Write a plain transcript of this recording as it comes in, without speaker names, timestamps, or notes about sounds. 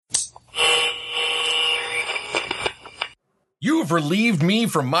You've relieved me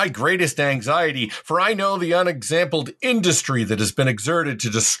from my greatest anxiety, for I know the unexampled industry that has been exerted to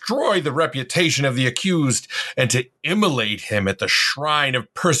destroy the reputation of the accused and to immolate him at the shrine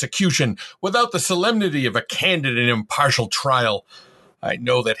of persecution without the solemnity of a candid and impartial trial. I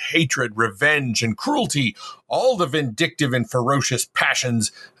know that hatred, revenge, and cruelty, all the vindictive and ferocious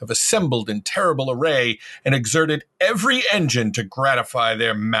passions, have assembled in terrible array and exerted every engine to gratify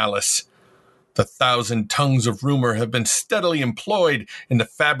their malice. The 1,000 tongues of rumor have been steadily employed in the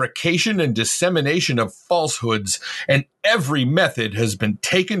fabrication and dissemination of falsehoods, and every method has been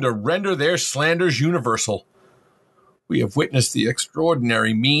taken to render their slanders universal. We have witnessed the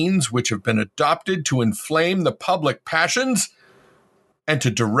extraordinary means which have been adopted to inflame the public passions and to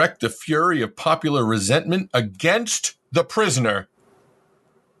direct the fury of popular resentment against the prisoner.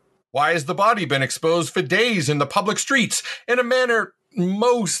 Why has the body been exposed for days in the public streets in a manner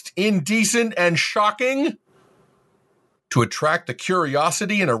most indecent and shocking? To attract the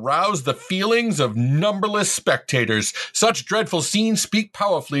curiosity and arouse the feelings of numberless spectators. Such dreadful scenes speak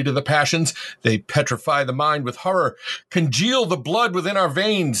powerfully to the passions. They petrify the mind with horror, congeal the blood within our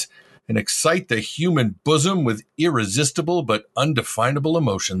veins, and excite the human bosom with irresistible but undefinable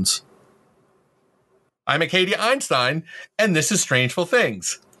emotions. I'm Acadia Einstein, and this is Strangeful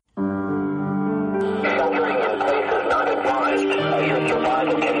Things. Sheltering in place is not advised, as your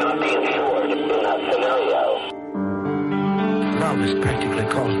survival cannot be ensured in that scenario. Love has practically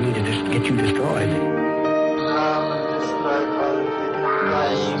caused me to just get you destroyed.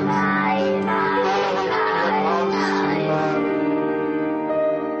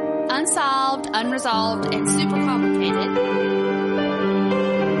 Unsolved, unresolved, and super complicated.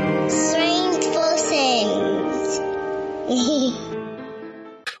 Strangeful Things.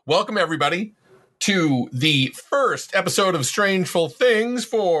 Welcome, everybody, to the first episode of Strangeful Things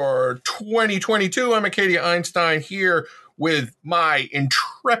for 2022. I'm Acadia Einstein here with my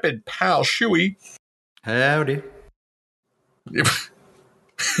intrepid pal, Shuey. Howdy. You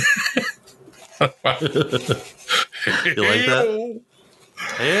like that?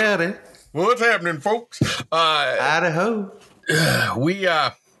 Howdy. What's happening, folks? Idaho. We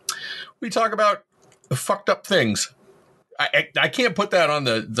talk about fucked up things. I can't put that on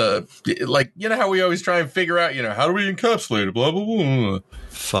the like, you know how we always try and figure out, how do we encapsulate it, blah, blah, blah.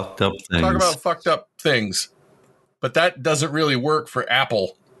 Fucked up things. Talk about fucked up things. But that doesn't really work for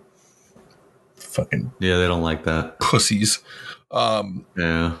Apple. Fucking yeah, they don't like that. pussies.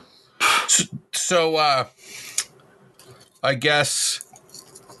 Yeah. So I guess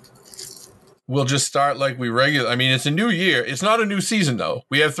we'll just start like we regular. I mean, it's a new year. It's not a new season, though.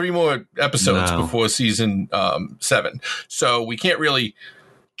 We have 3 more episodes before season 7. So we can't really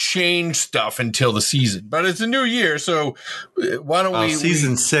change stuff until the season. But it's a new year, so why don't we...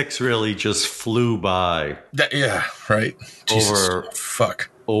 Season 6 really just flew by. Yeah, right.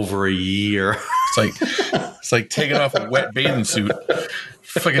 Over a year. It's like taking off a wet bathing suit.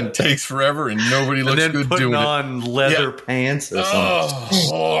 Fucking takes forever and nobody looks good doing it. And then putting on leather pants or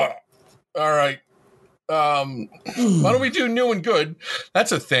something. All right. Why don't we do new and good?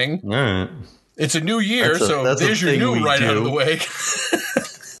 That's a thing. All right. It's a new year, so there's your new right out of the way.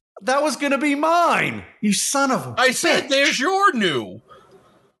 That was going to be mine. You son of a I said there's your new.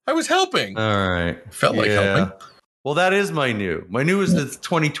 I was helping. All right. Felt like helping. Well, that is my new. My new is that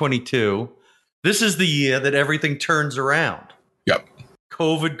 2022. This is the year that everything turns around. Yep.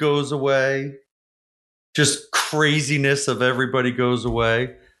 COVID goes away. Just craziness of everybody goes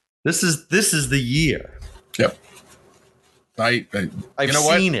away. This is the year. Yep. I've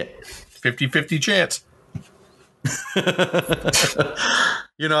seen it. 50-50 chance.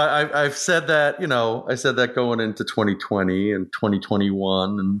 I've said that, I said that going into 2020 and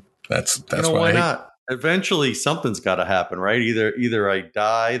 2021 and that's why not? Eventually something's got to happen, right? Either I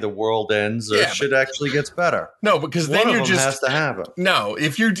die, the world ends, or shit actually gets better. No, because then One you're of them just has to happen. No,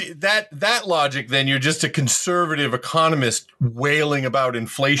 if you're that logic, then you're just a conservative economist wailing about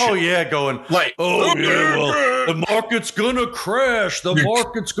inflation. Oh yeah, going like, the market's gonna crash. The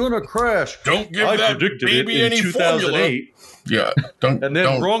market's gonna crash. Don't give I that predicted baby it in any 2008. Formula. Yeah. And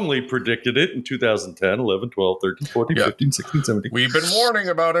then wrongly predicted it in 2010, 11, 12, 13, 14, 15, 16, 17. We've been warning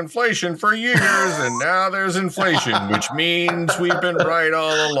about inflation for years, and now there's inflation, which means we've been right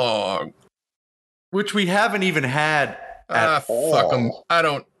all along. Which we haven't even had at all. Fuck them. I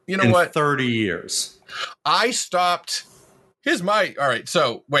don't, what? 30 years. I stopped. Here's my, all right,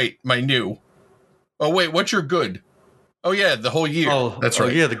 so, wait, my new. Oh, wait, what's your good? Oh, yeah, the whole year. Oh, that's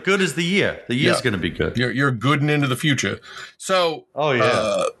right. Yeah, the good is the year. The year's going to be good. You're good and into the future. So,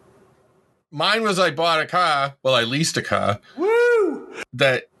 mine was I bought a car. Well, I leased a car. Woo!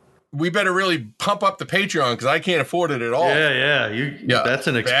 That we better really pump up the Patreon because I can't afford it at all. Yeah. That's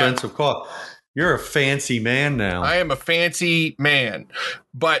an expensive car. You're a fancy man now. I am a fancy man,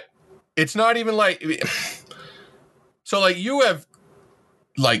 but it's not even like. So, like, you have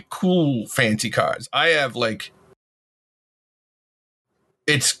like cool fancy cars. I have like.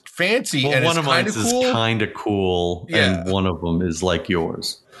 It's fancy and one it's of mine kind of is cool. kind of cool, and one of them is like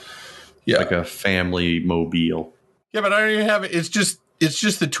yours. Yeah, like a family mobile. Yeah, but I don't even have it. It's just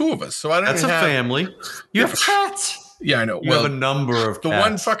the two of us. So I don't. That's even a have, family. You have cats. Yeah, I know. You have a number of the cats.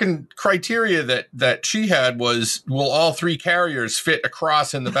 one fucking criteria that she had was, will all three carriers fit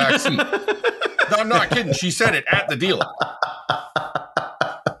across in the back seat? No, I'm not kidding. She said it at the dealer.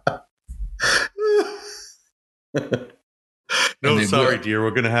 No, sorry, dear.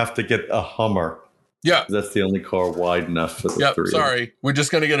 We're going to have to get a Hummer. Yeah, that's the only car wide enough for the three. Sorry, we're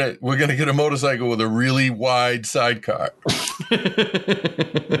just gonna get a motorcycle with a really wide sidecar.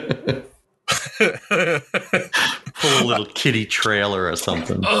 Pull a little kitty trailer or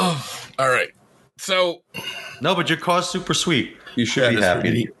something. Oh, all right. So, no, but your car's super sweet. You should be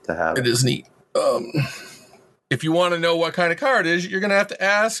happy to have it. It is neat. If you want to know what kind of car it is, you're gonna have to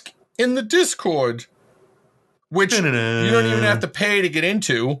ask in the Discord, which you don't even have to pay to get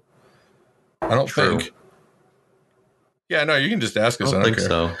into. I don't think. Yeah, no, you can just ask us. I don't think care.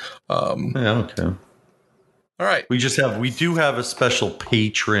 So. Yeah, okay. All right. We do have a special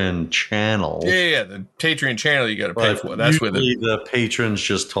patron channel. Yeah, the Patreon channel you got to pay for. That's where the patrons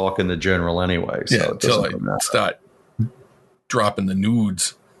just talk in the general anyway. So until I start dropping the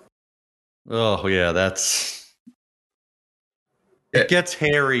nudes. Oh yeah, it gets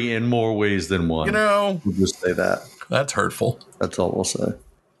hairy in more ways than one. You know, we'll just say that. That's hurtful. That's all we'll say.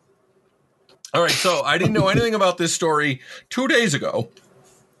 All right, so I didn't know anything about this story 2 days ago,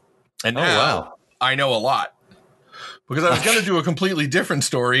 and now I know a lot because I was going to do a completely different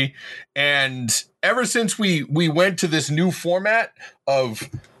story, and ever since we went to this new format of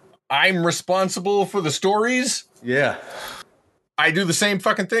I'm responsible for the stories, I do the same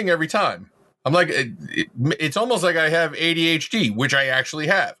fucking thing every time. I'm like, it's almost like I have ADHD, which I actually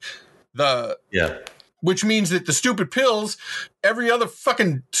have. Which means that the stupid pills, every other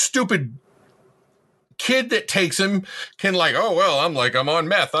fucking stupid kid that takes him can I'm on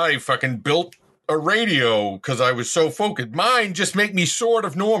meth. I fucking built a radio because I was so focused. Mine just make me sort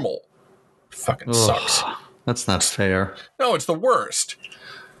of normal. Fucking sucks. That's not fair. No, it's the worst.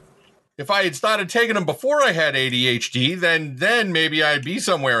 If I had started taking them before I had ADHD, then maybe I'd be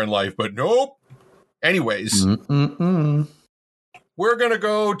somewhere in life, but nope. Anyways, we're going to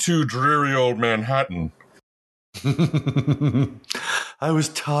go to dreary old Manhattan. I was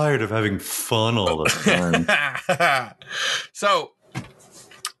tired of having fun all the time. So,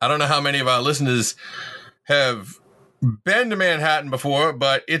 I don't know how many of our listeners have been to Manhattan before,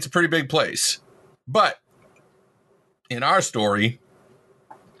 but it's a pretty big place. But in our story,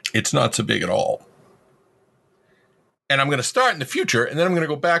 it's not so big at all. And I'm going to start in the future, and then I'm going to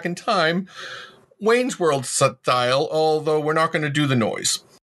go back in time, Wayne's World style, although we're not going to do the noise.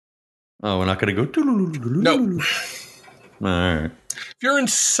 Oh, we're not going to go... No. All right. If you're in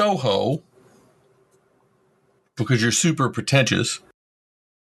Soho, because you're super pretentious...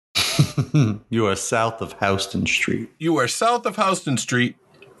 You are south of Houston Street. You are south of Houston Street,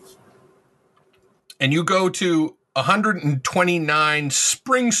 and you go to 129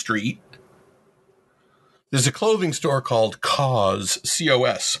 Spring Street. There's a clothing store called COS,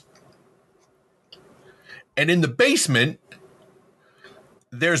 C-O-S. And in the basement,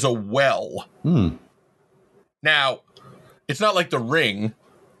 there's a well. Now, it's not like the Ring.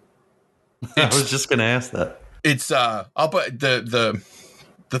 I was just going to ask that. It's I'll put the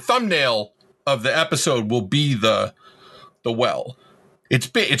thumbnail of the episode will be the well. It's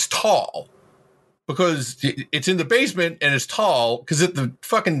big, it's tall because it's in the basement and it's tall because at the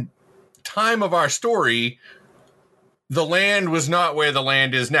fucking time of our story, the land was not where the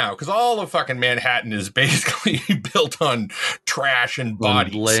land is now because all of fucking Manhattan is basically built on trash and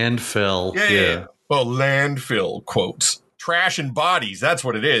bodies. Landfill. Yeah. Well, landfill quotes. Trash and bodies. That's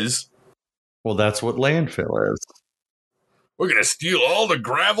what it is. Well, that's what landfill is. We're going to steal all the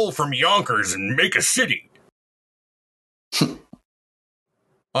gravel from Yonkers and make a city.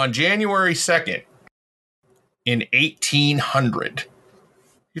 On January 2nd, in 1800.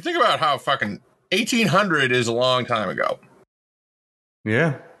 You think about how fucking 1800 is a long time ago.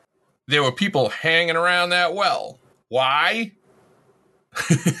 Yeah. There were people hanging around that well. Why?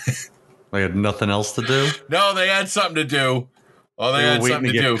 They had nothing else to do? No, they had something to do. Oh, they had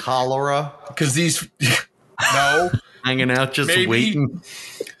something to do. Cholera? Because these... No. Hanging out just waiting.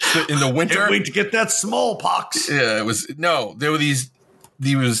 In the winter. Can't wait to get that smallpox. Yeah, it was... No, there were these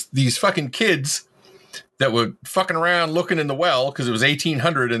these fucking kids that were fucking around looking in the well because it was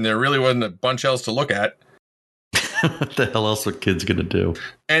 1800 and there really wasn't a bunch else to look at. What the hell else are kids gonna do?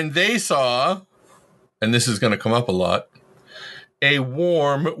 And they saw, and this is going to come up a lot, a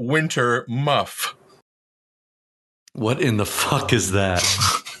warm winter muff. What in the fuck is that?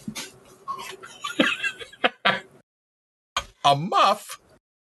 A muff?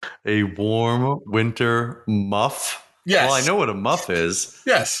 A warm winter muff? Yes. Well, I know what a muff is.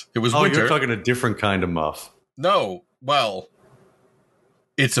 Yes, it was Oh, winter. you're talking a different kind of muff. No, well,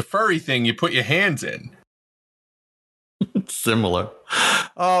 it's a furry thing you put your hands in. Similar.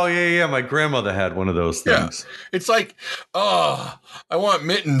 Oh, yeah. My grandmother had one of those things. Yeah. It's like, oh, I want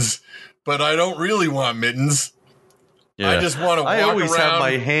mittens, but I don't really want mittens. I just want to walk I always around. have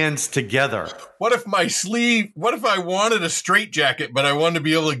my hands together. What if I wanted a straitjacket, but I wanted to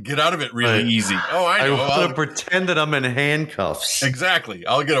be able to get out of it really Right. easy? Oh, I know. want to pretend that I'm in handcuffs. Exactly.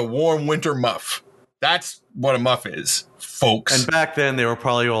 I'll get a warm winter muff. That's what a muff is, folks. And back then, they were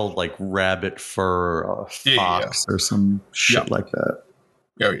probably all like rabbit fur or fox or some shit like that.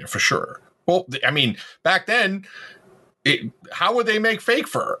 Yeah, for sure. Well, I mean, back then, how would they make fake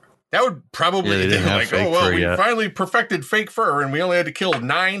fur? That would probably they didn't have like, fake oh well, fur we yet. finally perfected fake fur, and we only had to kill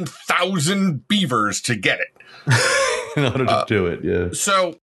 9,000 beavers to get it. In order to do it, yeah.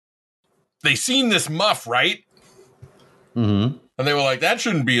 So they seen this muff, right? Mm-hmm. And they were like, that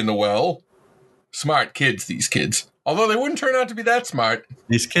shouldn't be in the well. Smart kids, these kids. Although they wouldn't turn out to be that smart.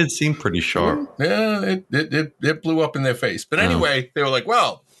 These kids seem pretty sharp. Yeah, it blew up in their face. But anyway, they were like,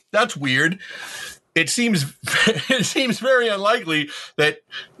 well, that's weird. It seems very unlikely that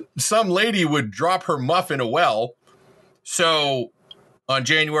some lady would drop her muff in a well. So on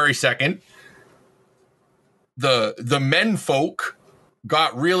January 2nd, the men folk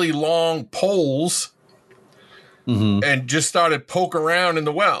got really long poles and just started poking around in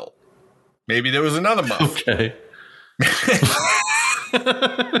the well. Maybe there was another muff. Okay.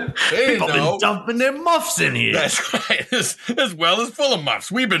 They People been dumping their muffs in here. That's right. This well is full of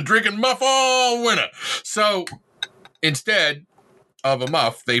muffs. We've been drinking muff all winter. So instead of a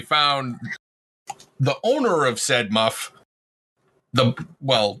muff, they found the owner of said muff,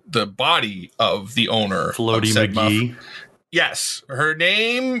 the body of the owner of Floaty said McGee. muff. Yes. Her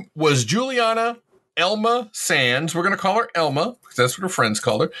name was Juliana Elma Sands. We're going to call her Elma because that's what her friends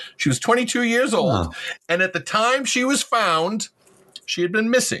called her. She was 22 years old. Oh. And at the time she was found, she had been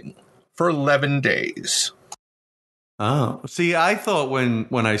missing for 11 days. Oh, see, I thought when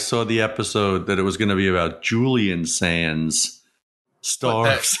I saw the episode that it was going to be about Julian Sands, star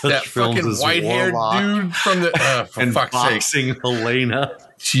of such that films fucking as white-haired Warlock dude from the for and fuck's sake. Boxing Helena.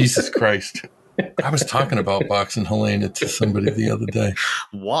 Jesus Christ. I was talking about Boxing Helena to somebody the other day.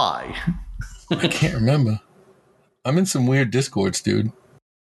 Why? I can't remember. I'm in some weird discords, dude.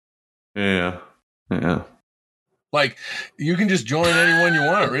 Yeah. Like, you can just join anyone you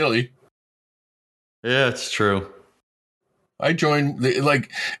want, really. Yeah, it's true. I join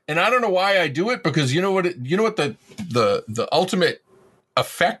and I don't know why I do it, because you know what the ultimate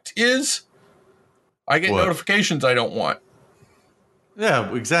effect is? I get What? notifications I don't want.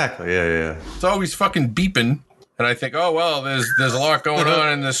 Yeah, exactly. Yeah. It's always fucking beeping, and I think, oh well, there's a lot going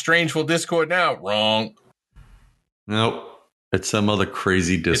on in the Strangeful Discord now. Wrong. Nope. It's some other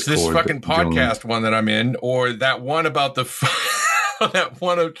crazy Discord. It's this fucking podcast one that I'm in, or that one about that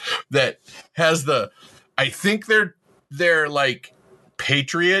one that has the. I think they're like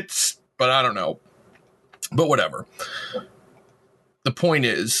patriots, but I don't know. But whatever. The point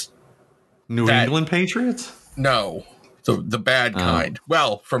is, New England Patriots? no. The bad kind.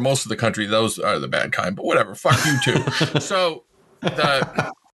 Well, for most of the country, those are the bad kind, but whatever. Fuck you too. So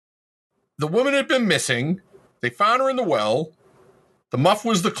the woman had been missing. They found her in the well. The muff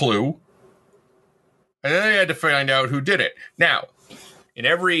was the clue. And then they had to find out who did it. Now, and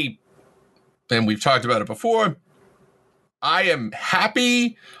we've talked about it before, I am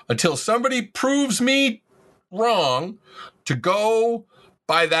happy until somebody proves me wrong to go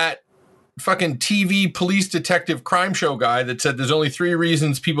by that fucking TV police detective crime show guy that said there's only 3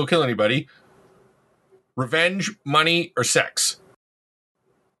 reasons people kill anybody: revenge, money, or sex.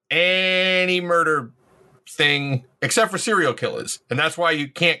 Any murder thing except for serial killers. And that's why you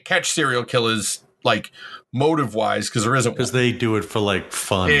can't catch serial killers, like, motive wise, because there isn't one. Because they do it for like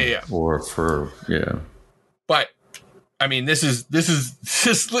fun. Yeah. Or for, yeah. But I mean, this is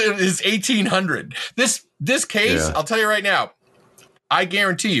 1800. This case, Yeah. I'll tell you right now, I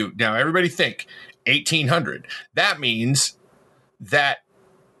guarantee you. Now, everybody think 1800. That means that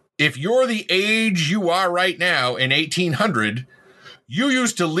if you're the age you are right now in 1800, you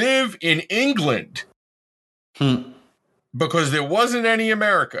used to live in England. because there wasn't any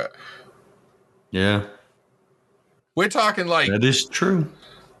America. Yeah. We're talking like That is true.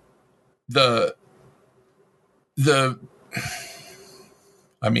 the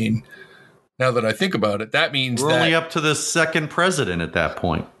I mean, now that I think about it, that means We're that only up to the second president at that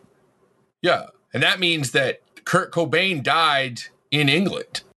point. yeah, and that means that Kurt Cobain died in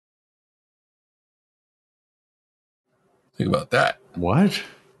England. Think about that. What?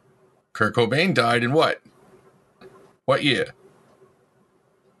 Kurt Cobain died in what? What year?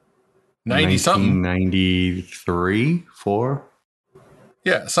 90 something. 1993, 4.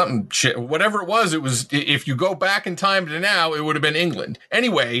 Yeah, something shit. Whatever it was, if you go back in time to now, it would have been England.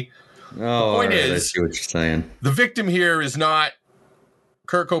 Anyway, Oh, point all right, I is- see what you're saying. the victim here is not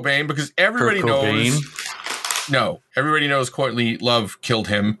Kurt Cobain because everybody Kurt Cobain? knows. No, everybody knows Courtney Love killed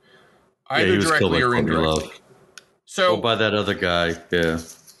him, Yeah, either he was killed directly by or Courtney indirectly. Love. So Oh, by that other guy, yeah,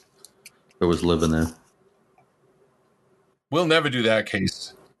 that was living there. we'll never do that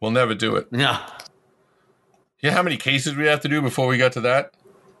case. We'll never do it. Yeah. You know how many cases we have to do before we get to that?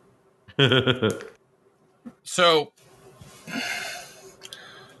 So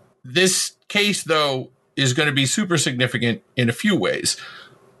this case, though, is going to be super significant in a few ways.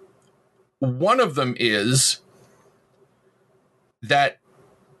 One of them is that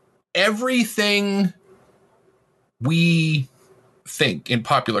everything we think in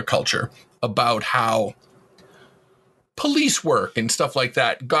popular culture about how police work and stuff like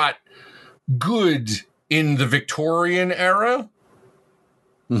that got good in the Victorian era,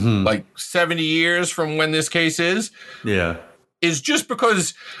 Mhm. like 70 years from when this case is Yeah. just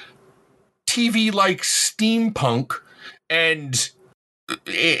because TV likes steampunk and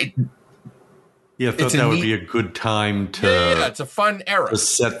it, Yeah, I thought It's a that would neat- be a good time to, yeah, it's a fun era. to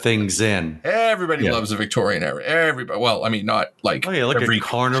set things in. Everybody Yeah. loves the Victorian era. Everybody, well, I mean, not like Oh yeah, look every, at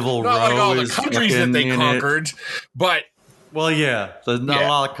Carnival not Row like all the is countries that fucking they in it. conquered, but Well, yeah, there's not Yeah. a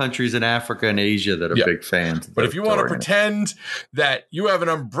lot of countries in Africa and Asia that are Yeah. big fans. of But if you want to Victorian. pretend that you have an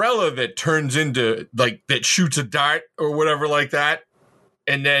umbrella that turns into like that shoots a dart or whatever like that,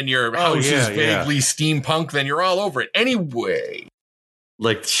 and then your house is yeah, yeah. vaguely steampunk, then you're all over it. Anyway,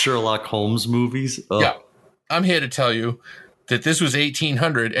 like Sherlock Holmes movies, ugh. yeah, I'm here to tell you that this was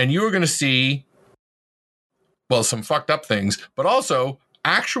 1800, and you were going to see, well, some fucked up things, but also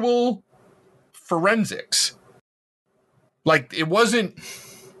actual forensics. Like it wasn't.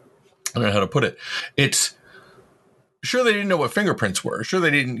 I don't know how to put it. It's sure they didn't know what fingerprints were. Sure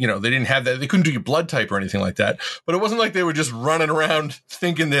they didn't. They didn't have that. They couldn't do your blood type or anything like that. But it wasn't like they were just running around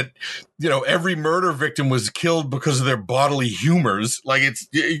thinking that every murder victim was killed because of their bodily humors. Like it's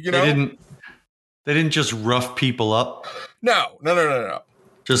They didn't just rough people up. No.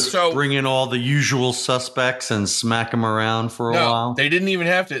 Just So- bring in all the usual suspects and smack them around for a No, while. they didn't even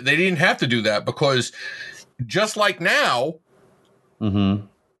have to. They didn't have to do that because just like now, Mm-hmm.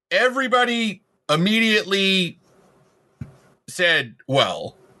 everybody immediately said,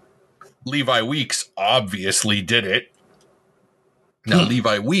 well, Levi Weeks obviously did it. Now,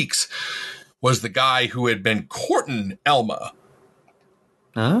 Levi Weeks was the guy who had been courting Elma.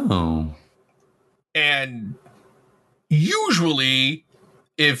 Oh. And usually,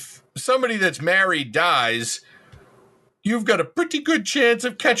 if somebody that's married dies, you've got a pretty good chance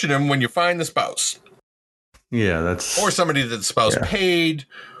of catching him when you find the spouse. Yeah, that's Or somebody that the spouse Yeah. paid,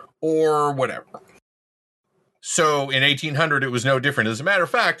 or whatever. So in 1800, it was no different. As a matter of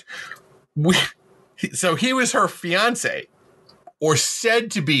fact, so he was her fiance, or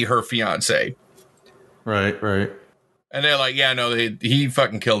said to be her fiance. right. And they're like, yeah, no, he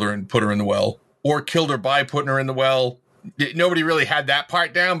fucking killed her and put her in the well, or killed her by putting her in the well. Nobody really had that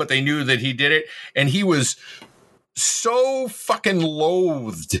part down, but they knew that he did it. And he was so fucking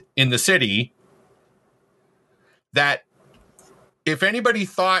loathed in the city that if anybody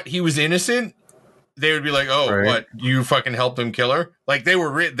thought he was innocent, they would be like, "Oh, Right. what? You fucking helped him kill her?" Like they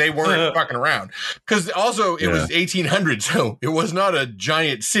weren't fucking around. Because also it was 1800, so it was not a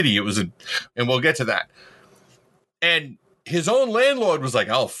giant city. It was and we'll get to that. And his own landlord was like,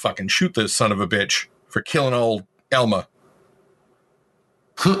 "I'll fucking shoot this son of a bitch for killing old Elma."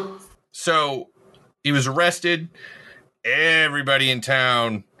 So he was arrested. Everybody in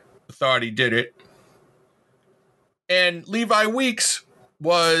town thought he did it. And Levi Weeks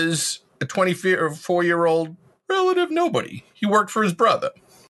was a 24-year-old relative nobody. He worked for his brother.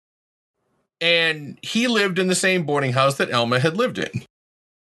 And he lived in the same boarding house that Elma had lived in.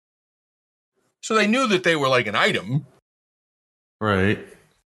 So they knew that they were like an item. Right.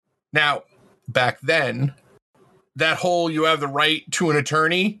 Now, back then, that whole you have the right to an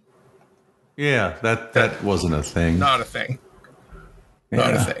attorney, Yeah, that wasn't a thing. not a thing.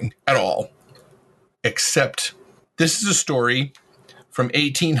 Not a thing at all. Except This is a story from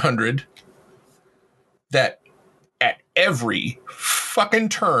 1800 that at every fucking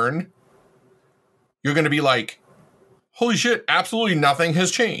turn, you're going to be like, holy shit, absolutely nothing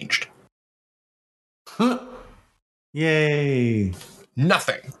has changed. Yay.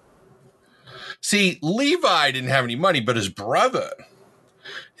 Nothing. See, Levi didn't have any money, but his brother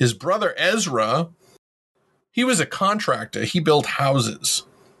Ezra, he was a contractor. He built houses.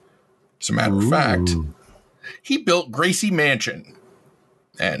 As a matter of fact, he built Gracie Mansion.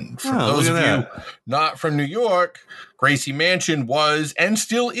 And for those of you not from New York, Gracie Mansion was and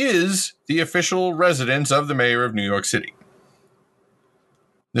still is the official residence of the mayor of New York City.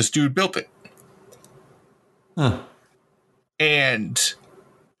 This dude built it. Huh. And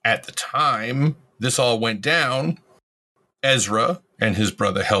at the time this all went down, Ezra and his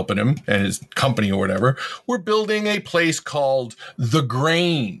brother helping him and his company or whatever were building a place called The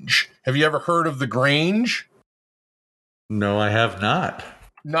Grange. Have you ever heard of The Grange? No, I have not.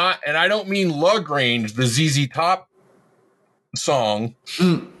 Not, and I don't mean La Grange, the ZZ Top song.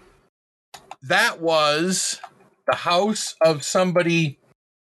 That was the house of somebody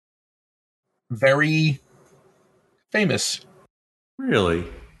very famous. Really?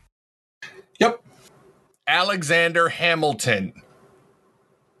 Yep. Alexander Hamilton.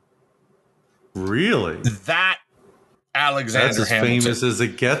 Really? That Alexander That's as Hamilton. famous as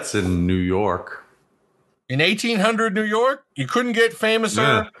it gets in New York. In 1800 New York, you couldn't get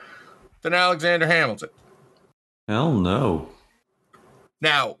famouser than Alexander Hamilton. Hell no.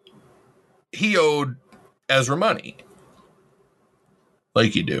 Now, he owed Ezra money.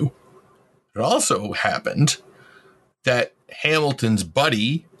 Like you do. It also happened that Hamilton's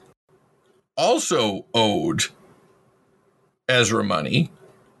buddy also owed Ezra money.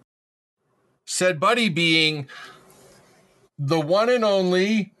 Said buddy being the one and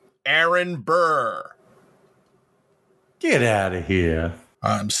only Aaron Burr. Get out of here.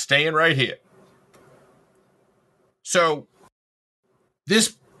 I'm staying right here. So,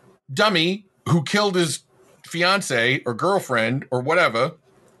 this dummy who killed his fiance or girlfriend or whatever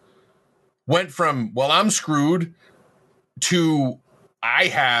went from, well, I'm screwed to I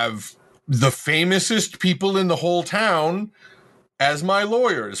have the famousest people in the whole town as my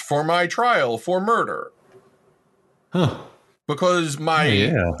lawyers for my trial for murder. Huh. Because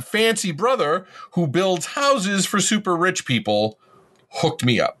my fancy brother who builds houses for super rich people hooked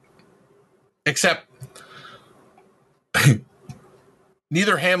me up. Except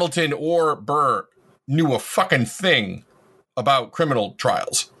neither Hamilton or Burr knew a fucking thing about criminal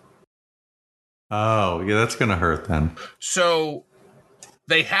trials. Oh, yeah, that's going to hurt then. So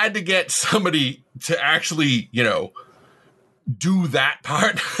they had to get somebody to actually, do that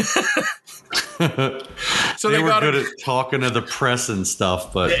part. So they were good at talking to the press and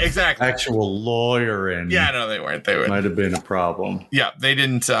stuff, but exactly actual lawyering. Yeah, no, they weren't. They might have been a problem. Yeah, they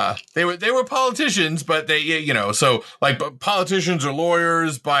didn't. They were politicians, but they, so like politicians are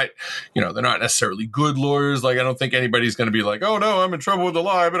lawyers, but they're not necessarily good lawyers. Like I don't think anybody's going to be like, oh no, I'm in trouble with the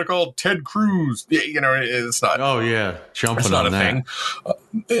law. I better call Ted Cruz. It's not. Oh yeah, jumping it's not on a that.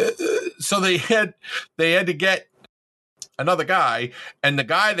 Thing. So they had to get another guy, and the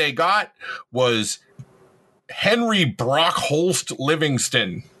guy they got was Henry Brockholst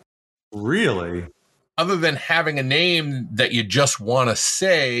Livingston. Really? Other than having a name that you just want to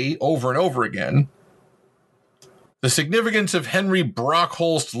say over and over again, the significance of Henry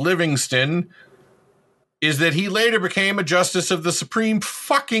Brockholst Livingston is that he later became a justice of the Supreme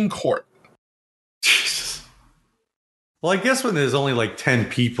fucking Court. Jesus. Well, I guess when there's only like 10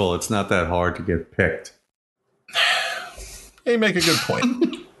 people, it's not that hard to get picked. You make a good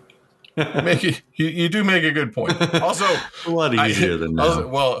point. You do make a good point. Also, a lot easier than that.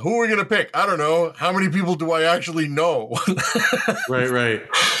 Well, who are we going to pick? I don't know. How many people do I actually know? Right.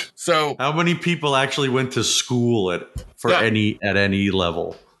 So, how many people actually went to school at any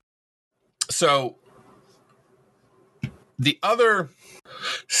level? So, the other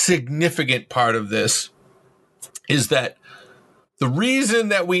significant part of this is that the reason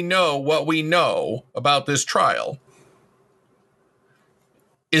that we know what we know about this trial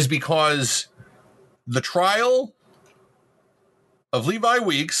is because the trial of Levi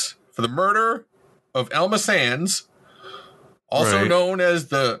Weeks for the murder of Elma Sands, also known as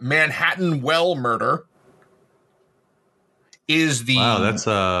the Manhattan Well murder, is the... Wow, that's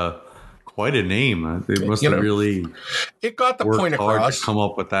quite a name. They must have really... It got the point across. Hard to come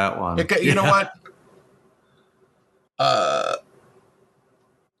up with that one. You know what?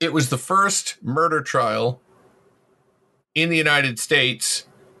 It was the first murder trial in the United States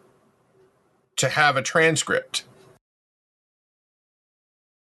to have a transcript.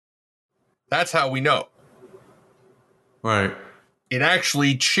 That's how we know. Right. It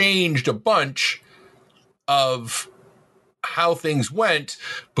actually changed a bunch of how things went,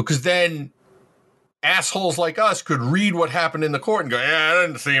 because then assholes like us could read what happened in the court and go, yeah, that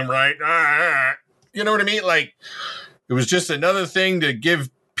didn't seem right. You know what I mean? Like, it was just another thing to give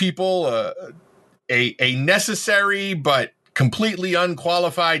people a necessary but completely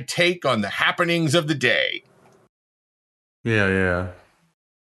unqualified take on the happenings of the day. Yeah.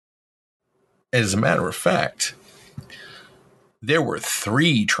 As a matter of fact, there were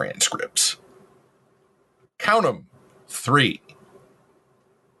 3 transcripts. Count them, 3.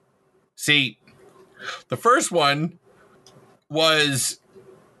 See, the first one was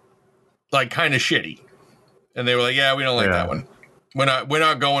like kind of shitty. And they were like, yeah, we don't like that one. We're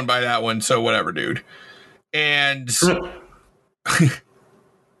not going by that one, so whatever, dude. And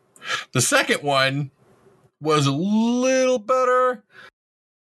the second one was a little better.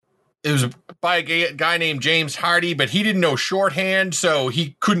 It was by a guy named James Hardy, but he didn't know shorthand, so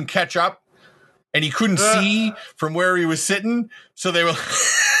he couldn't catch up. And he couldn't see from where he was sitting. So they were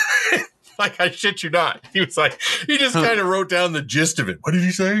like, I shit you not. He was like, he just kind of wrote down the gist of it. What did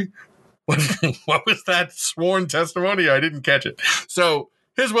he say? What was that sworn testimony? I didn't catch it. So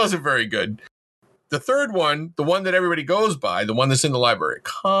his wasn't very good. The third one, the one that everybody goes by, the one that's in the Library of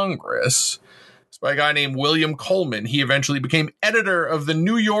Congress, is by a guy named William Coleman. He eventually became editor of the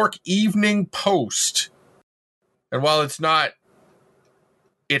New York Evening Post. And while it's not,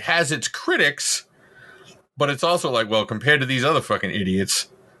 it has its critics, but it's also like, well, compared to these other fucking idiots,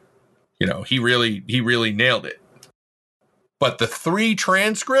 you know, he really nailed it. But the 3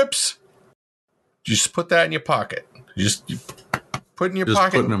 transcripts, just put that in your pocket. Just put it in your pocket.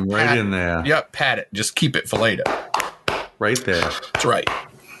 Just putting them right in there. Yep, pat it. Just keep it for later. Right there. That's right.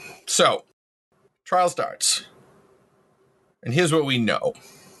 So, trial starts. And here's what we know.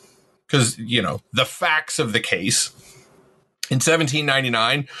 Because, you know, the facts of the case. In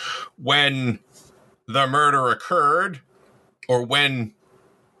 1799, when the murder occurred, or when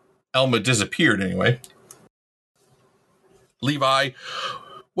Elma disappeared anyway, Levi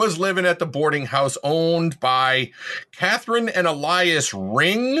was living at the boarding house owned by Catherine and Elias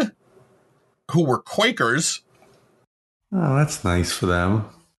Ring, who were Quakers. Oh, that's nice for them.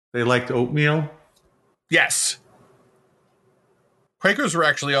 They liked oatmeal? Yes. Quakers were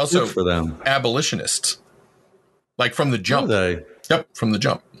actually also Good for them. abolitionists. Like from the jump. Were they? Yep, from the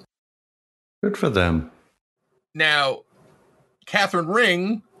jump. Good for them. Now, Catherine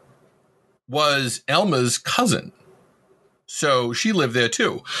Ring was Elma's cousin. So she lived there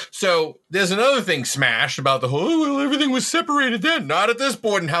too. So there's another thing smashed about the whole, oh, well, everything was separated then. Not at this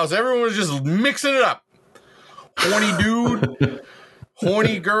boarding house. Everyone was just mixing it up. Horny dude,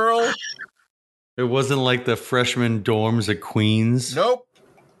 horny girl. It wasn't like the freshman dorms at Queens. Nope.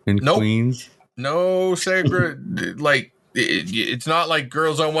 Nope. Queens. No sacred. Like, it's not like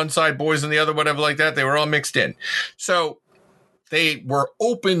girls on one side, boys on the other, whatever like that. They were all mixed in. So they were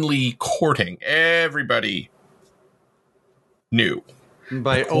openly courting. Everybody knew.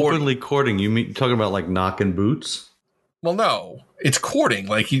 By openly courting, you mean talking about like knocking boots? Well, no, it's courting.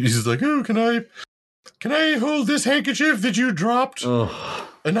 Like he's like, oh, can I hold this handkerchief that you dropped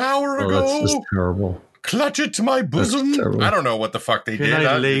an hour ago? That's just terrible. Clutch it to my bosom. I don't know what the fuck they did. Can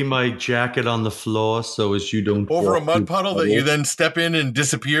I lay my jacket on the floor so as you don't over a mud puddle that you then step in and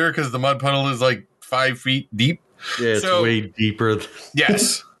disappear because the mud puddle is like 5 feet deep? Yeah, it's way deeper.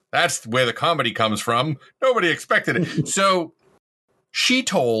 Yes, that's where the comedy comes from. Nobody expected it. So she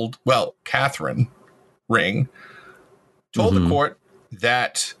told, well, Catherine Ring told the court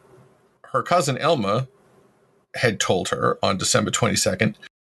that her cousin Elma had told her on December 22nd,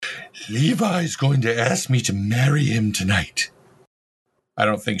 Levi's going to ask me to marry him tonight. I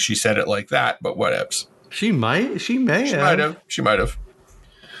don't think she said it like that, but whatevs. She may have.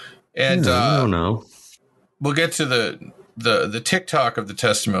 And I don't know. We'll get to the TikTok of the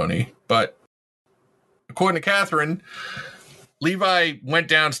testimony, but according to Catherine, Levi went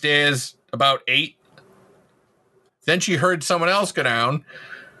downstairs about 8. Then she heard someone else go down,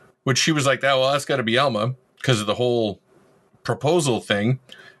 which she was like, well, that's got to be Elma because of the whole proposal thing.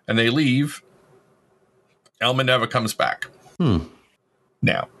 And they leave. Elma never comes back.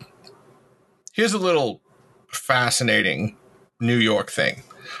 Now, here's a little fascinating New York thing.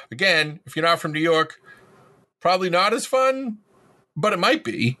 Again, if you're not from New York, probably not as fun, but it might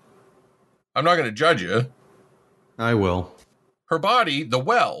be. I'm not going to judge you. I will. Her body, the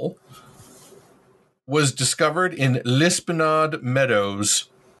well, was discovered in Lispenard Meadows.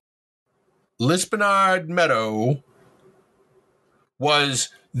 Lispenard Meadow was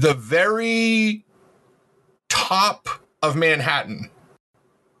the very top of Manhattan,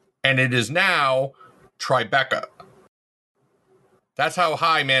 and it is now Tribeca. That's how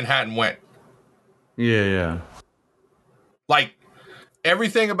high Manhattan went. Yeah. Like,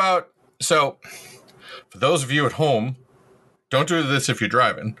 everything about... So, for those of you at home, don't do this if you're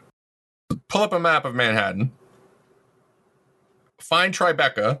driving. Pull up a map of Manhattan, find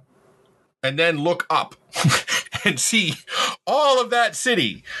Tribeca, and then look up and see all of that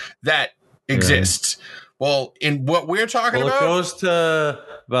city that exists. Well, in what we're talking about... It goes to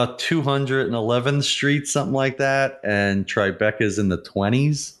about 211th Street, something like that, and Tribeca's in the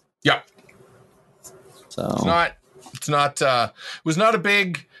 20s. Yeah. So it was not a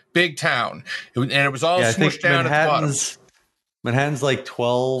big town. And it was all smushed down at the bottom. Manhattan's like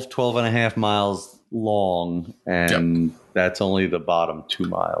 12 and a half miles long, and that's only the bottom 2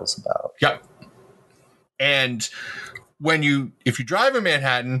 miles about. Yep. And if you drive in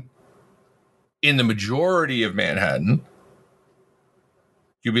Manhattan, in the majority of Manhattan,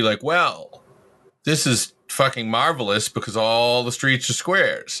 you'll be like, well, this is fucking marvelous because all the streets are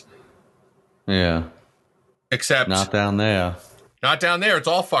squares. Yeah. Except not down there. Not down there. It's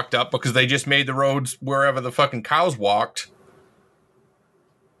all fucked up because they just made the roads wherever the fucking cows walked.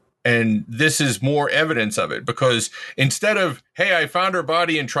 And this is more evidence of it because instead of, hey, I found her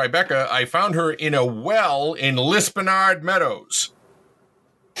body in Tribeca, I found her in a well in Lispenard Meadows.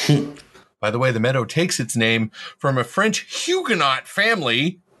 By the way, the meadow takes its name from a French Huguenot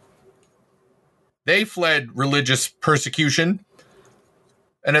family. They fled religious persecution.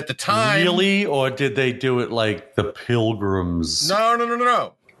 And at the time... Really? Or did they do it like the Pilgrims?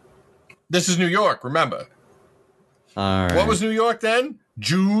 No. This is New York, remember. All right. What was New York then?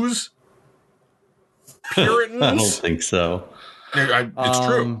 Jews? Puritans? I don't think so. It's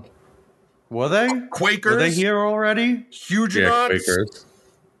true. Were they? Quakers? Were they here already? Huguenots? Yeah, Quakers.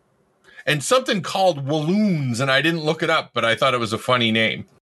 And something called Walloons, and I didn't look it up, but I thought it was a funny name.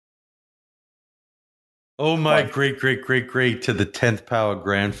 Oh, my great to the 10th power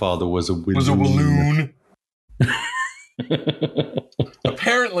grandfather was a Walloon.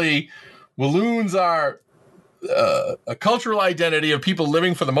 Apparently, Walloons are a cultural identity of people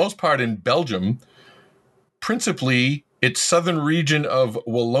living for the most part in Belgium, principally its southern region of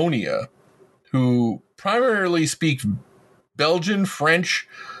Wallonia, who primarily speak Belgian, French,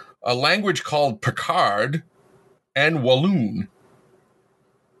 a language called Picard, and Walloon.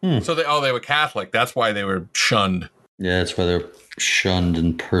 So they were Catholic. That's why they were shunned. Yeah, that's why they're shunned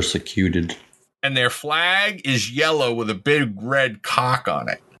and persecuted. And their flag is yellow with a big red cock on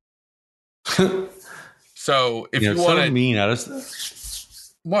it. So if you want to mean,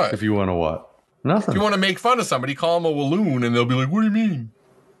 what? If you want to what? Nothing. If you want to make fun of somebody, call them a Walloon, and they'll be like, "What do you mean,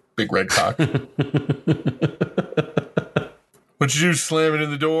 big red cock?" What you do? Slam it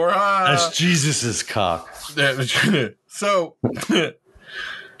in the door? That's Jesus's cock. So.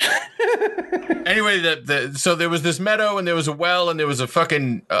 Anyway, so there was this meadow and there was a well and there was a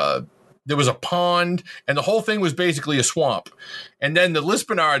fucking there was a pond and the whole thing was basically a swamp. And then the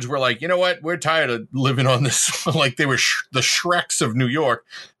Lispenards were like, you know what? We're tired of living on this. Like they were the Shreks of New York.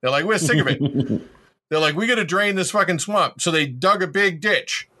 They're like, we're sick of it. They're like, we got to drain this fucking swamp. So they dug a big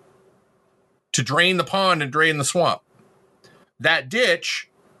ditch to drain the pond and drain the swamp. That ditch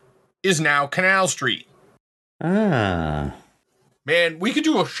is now Canal Street. Ah. Man, we could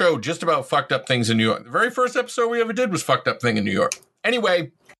do a show just about fucked up things in New York. The very first episode we ever did was fucked up thing in New York.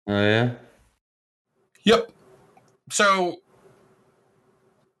 Anyway. Oh, yeah? Yep. So,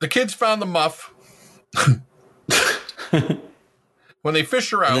 the kids found the muff. When they fished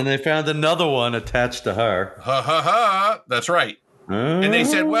her out. And then they found another one attached to her. Ha, ha, ha. That's right. And they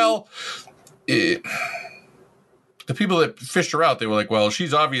said, well, the people that fished her out, they were like, well,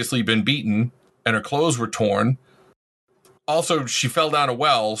 she's obviously been beaten and her clothes were torn. Also, she fell down a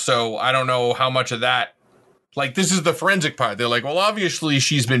well, so I don't know how much of that. Like, this is the forensic part. They're like, well, obviously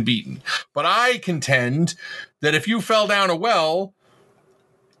she's been beaten. But I contend that if you fell down a well,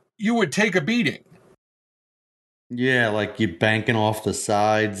 you would take a beating. Yeah, like you banking off the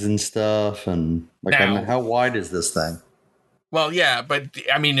sides and stuff. And like, Now, how wide is this thing? Well, yeah, but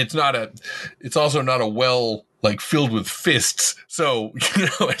I mean, it's also not a well like filled with fists. So, you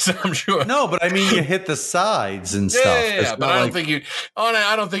know, I'm sure. No, but I mean, you hit the sides and stuff. Yeah, but I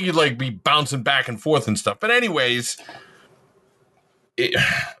don't think you'd like be bouncing back and forth and stuff. But anyways,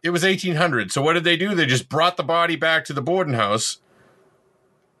 it was 1800. So what did they do? They just brought the body back to the boarding house.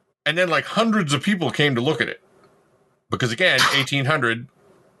 And then like hundreds of people came to look at it. Because again, 1800.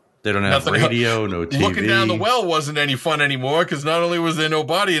 They don't have radio, no TV. Looking down the well wasn't any fun anymore because not only was there no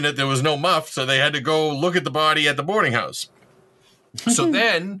body in it, there was no muff. So they had to go look at the body at the boarding house. So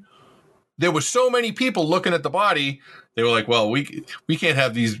then there were so many people looking at the body. They were like, well, we can't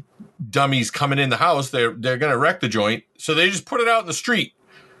have these dummies coming in the house. They're going to wreck the joint. So they just put it out in the street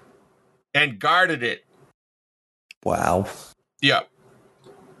and guarded it. Wow. Yeah.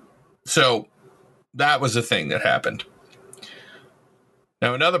 So that was a thing that happened.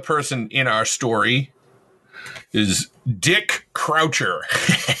 Now, another person in our story is Dick Croucher.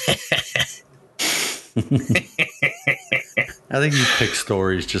 I think you pick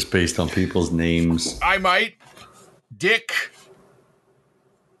stories just based on people's names. I might. Dick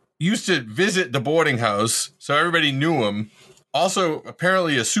used to visit the boarding house, so everybody knew him. Also,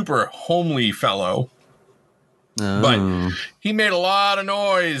 apparently a super homely fellow. Oh. But he made a lot of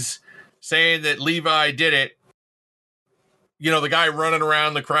noise saying that Levi did it. You know, the guy running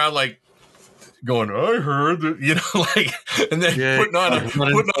around the crowd like going, I heard that, you know, like, and then putting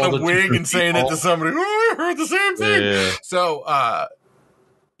on a wig and saying it to somebody, oh, I heard the same thing. Yeah. So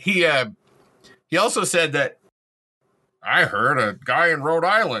he also said that I heard a guy in Rhode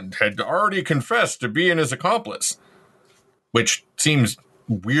Island had already confessed to being his accomplice, which seems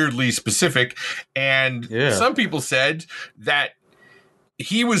weirdly specific. And some people said that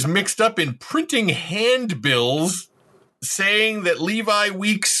he was mixed up in printing handbills saying that Levi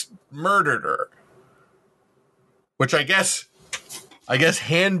Weeks murdered her. Which I guess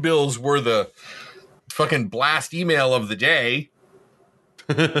handbills were the fucking blast email of the day.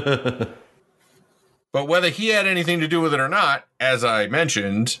 But whether he had anything to do with it or not, as I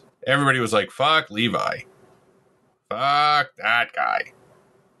mentioned, everybody was like, fuck Levi. Fuck that guy.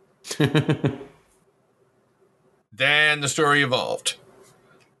 Then the story evolved.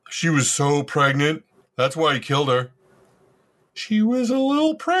 She was so pregnant. That's why he killed her. She was a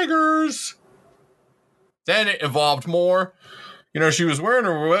little preggers. Then it evolved more. You know, she was wearing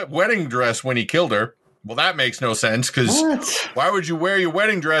a wedding dress when he killed her. Well, that makes no sense, because why would you wear your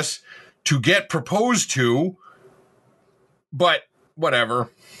wedding dress to get proposed to? But whatever.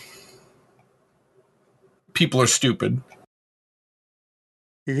 People are stupid.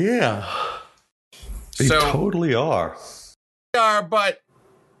 Yeah. They totally are. They are, but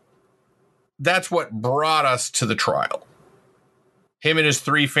that's what brought us to the trial. Him and his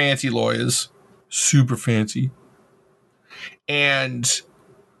 3 fancy lawyers. Super fancy. And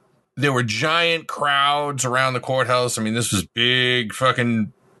there were giant crowds around the courthouse. I mean, this was big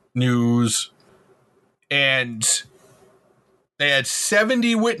fucking news. And they had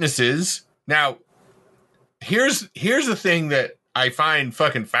 70 witnesses. Now, here's the thing that I find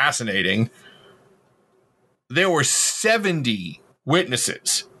fucking fascinating. There were 70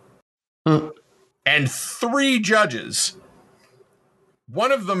 witnesses and 3 judges.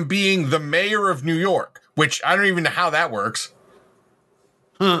 One of them being the mayor of New York, which I don't even know how that works.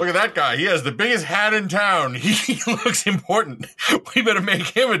 Look at that guy. He has the biggest hat in town. He looks important. We better make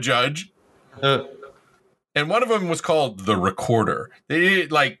him a judge. And one of them was called the recorder. They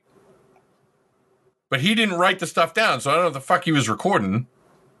did but he didn't write the stuff down, so I don't know what the fuck he was recording.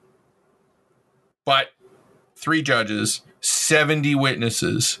 But 3 judges, 70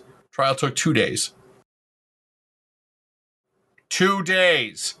 witnesses. Trial took 2 days. 2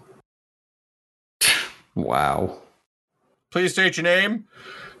 days. Wow. Please state your name.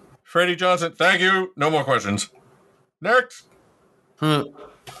 Freddie Johnson. Thank you. No more questions. Next. So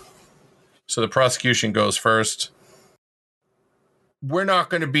the prosecution goes first. We're not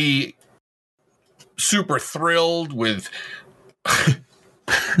going to be super thrilled with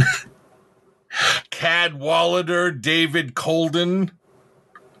Cadwallader David Colden,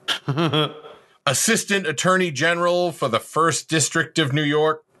 Assistant Attorney General for the 1st District of New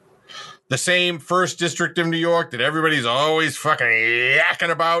York. The same 1st District of New York that everybody's always fucking yakking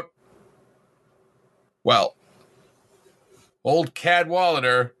about. Well, old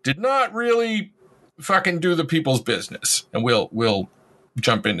Cadwallader did not really fucking do the people's business. And we'll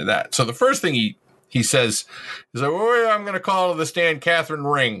jump into that. So the first thing he says is, oh, I'm going to call to the stand Catherine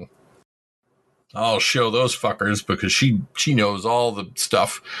Ring. I'll show those fuckers because she knows all the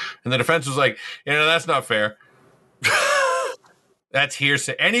stuff. And the defense was like, that's not fair. That's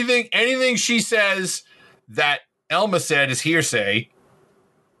hearsay. Anything she says that Elma said is hearsay,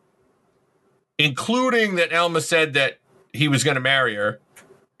 including that Elma said that he was going to marry her.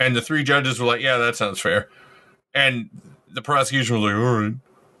 And the 3 judges were like, yeah, that sounds fair. And the prosecution was like, all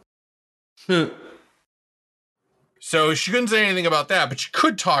right. So she couldn't say anything about that, but she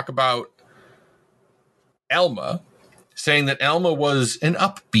could talk about Elma, saying that Elma was an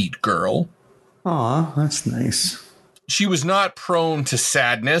upbeat girl. Aw, that's nice. She was not prone to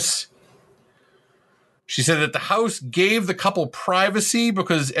sadness. She said that the house gave the couple privacy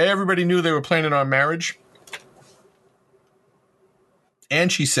because everybody knew they were planning on marriage.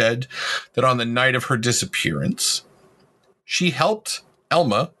 And she said that on the night of her disappearance, she helped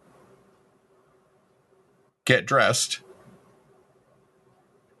Elma get dressed.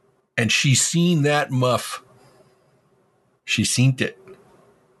 And she seen that muff. She seen it.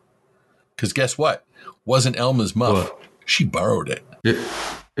 Because guess what? Wasn't Elma's muff. What? She borrowed it.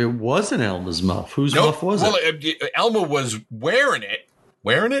 It wasn't Elma's muff. Whose muff was it? Elma was wearing it.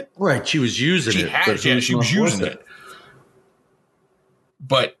 Wearing it? Right, she was using She it. had but it. whose She was muff using it.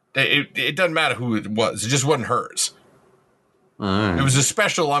 But it doesn't matter who it was. It just wasn't hers. All right. It was a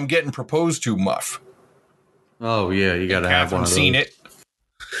special I'm getting proposed to muff. Oh, yeah, you got to have one of those. Seen it.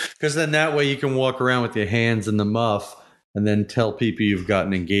 Because then that way you can walk around with your hands in the muff and then tell people you've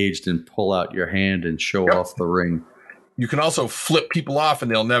gotten engaged and pull out your hand and show off the ring. You can also flip people off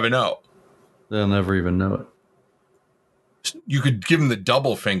and they'll never know. They'll never even know it. You could give them the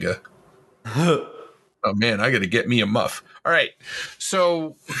double finger. Oh, man, I got to get me a muff. All right.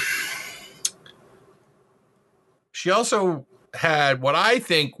 So she also had what I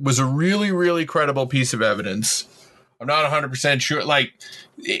think was a really, really credible piece of evidence. I'm not 100% sure. Like,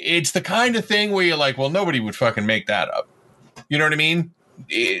 it's the kind of thing where you're like, well, nobody would fucking make that up. You know what I mean?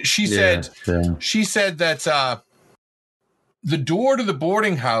 She said that the door to the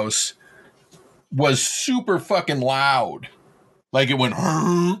boarding house was super fucking loud. Like it went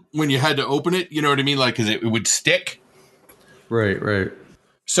when you had to open it. You know what I mean? Like, because it would stick. Right.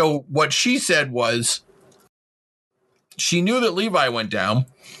 So what she said was she knew that Levi went down.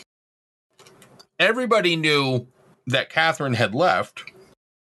 Everybody knew that Catherine had left.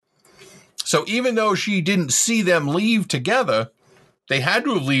 So even though she didn't see them leave together, they had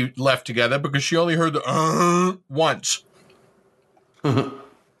to have left together because she only heard the once. Right.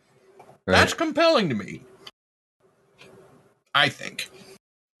 That's compelling to me, I think.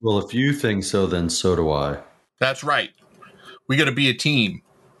 Well, if you think so, then so do I. That's right. We got to be a team.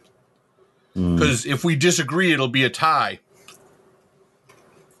 Because if we disagree, it'll be a tie.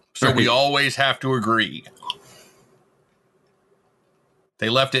 So we always have to agree. They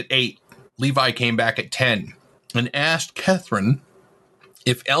left at 8. Levi came back at 10 and asked Catherine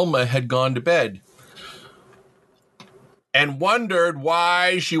if Elma had gone to bed and wondered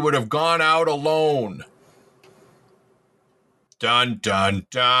why she would have gone out alone. Dun, dun,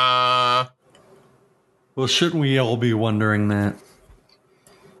 dun. Well, shouldn't we all be wondering that?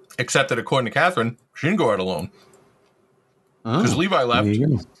 Except that according to Catherine, she didn't go out alone. Because Levi left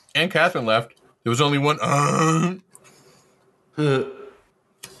and Catherine left. There was only one.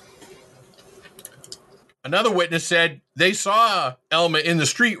 Another witness said they saw Elma in the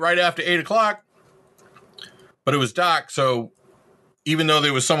street right after 8 o'clock, but it was dark, so even though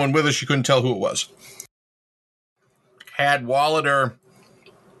there was someone with her, she couldn't tell who it was. Cadwalader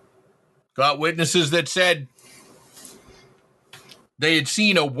got witnesses that said they had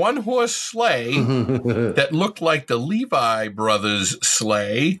seen a one-horse sleigh that looked like the Levi brothers'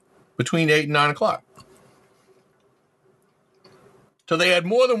 sleigh between 8 and 9 o'clock. So they had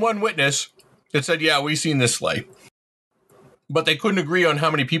more than one witness that said, yeah, we seen this sleigh. But they couldn't agree on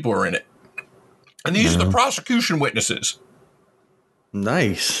how many people were in it. And these are the prosecution witnesses.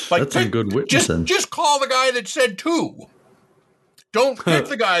 Nice. Like, that's a good witness. Just call the guy that said 2. Don't pick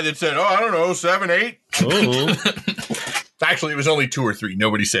the guy that said, I don't know, 7, 8. Oh. Actually, it was only 2 or 3.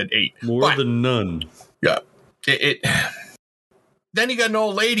 Nobody said 8. More than none. Yeah. Then you got an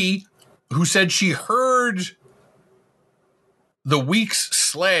old lady who said she heard the Weeks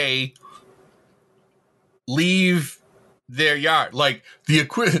sleigh leave their yard. Like,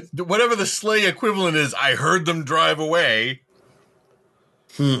 whatever the sleigh equivalent is, I heard them drive away.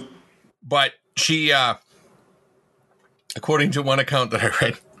 But she, according to one account that I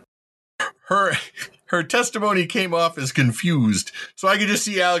read, her testimony came off as confused. So I could just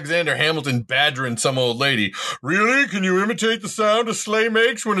see Alexander Hamilton badgering some old lady. Really? Can you imitate the sound a sleigh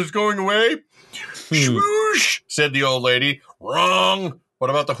makes when it's going away? Swoosh, said the old lady. Wrong. What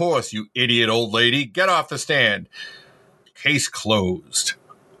about the horse, you idiot old lady? Get off the stand. Case closed.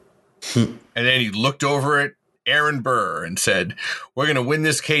 And then he looked over at Aaron Burr and said, we're going to win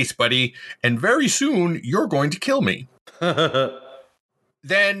this case, buddy. And very soon, you're going to kill me.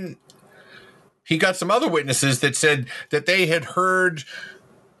 Then he got some other witnesses that said that they had heard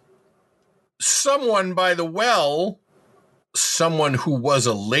someone by the well, someone who was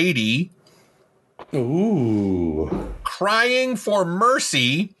a lady, crying for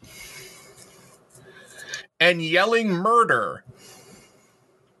mercy and yelling murder.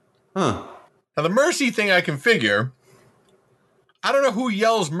 Now, the mercy thing I can figure. I don't know who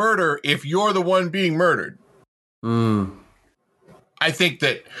yells murder if you're the one being murdered. I think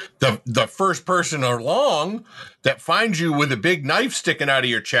that the first person along that finds you with a big knife sticking out of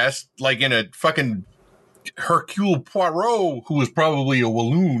your chest, like in a fucking Hercule Poirot, who was probably a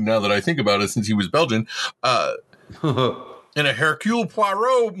Walloon now that I think about it, since he was Belgian, in a Hercule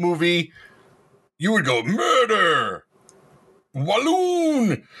Poirot movie, you would go, murder,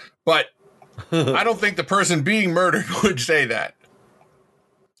 Walloon. But I don't think the person being murdered would say that.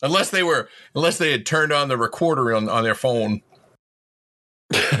 Unless they had turned on the recorder on their phone.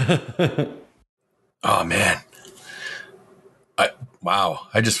 Oh, man. Wow.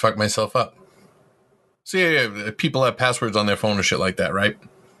 I just fucked myself up. See, people have passwords on their phone and shit like that, right?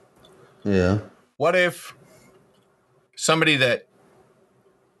 Yeah. What if somebody that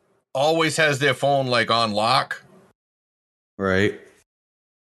always has their phone like on lock, right,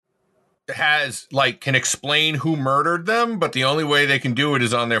 has like can explain who murdered them, but the only way they can do it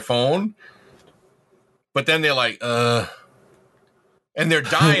is on their phone. But then they're like, and they're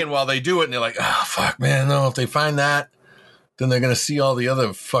dying while they do it, and they're like, oh fuck, man, no, if they find that, then they're gonna see all the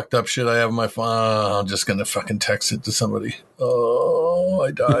other fucked up shit I have on my phone. Oh, I'm just gonna fucking text it to somebody. Oh,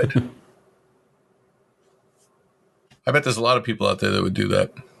 I died. I bet there's a lot of people out there that would do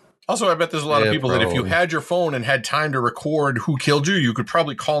that. Also, I bet there's a lot of people that if you had your phone and had time to record who killed you, you could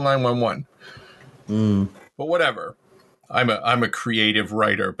probably call 911. But whatever. I'm a creative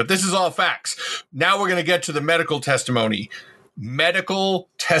writer. But this is all facts. Now we're going to get to the medical testimony. Medical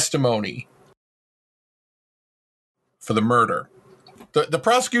testimony for the murder. The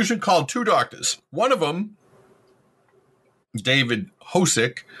prosecution called 2 doctors. One of them, David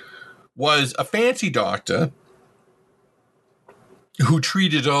Hosick, was a fancy doctor who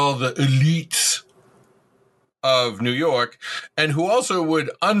treated all the elites of New York and who also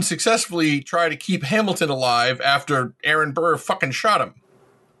would unsuccessfully try to keep Hamilton alive after Aaron Burr fucking shot him.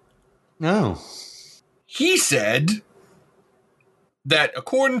 No. He said that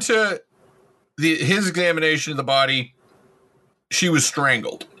according to his examination of the body, she was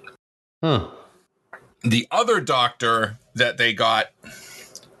strangled. Huh. The other doctor that they got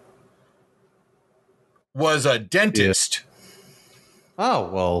was a dentist. Yeah. Oh,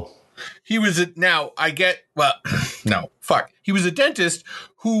 well. He was he was a dentist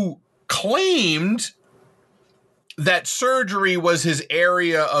who claimed that surgery was his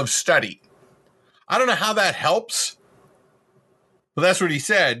area of study. I don't know how that helps, but that's what he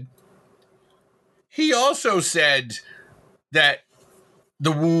said. He also said that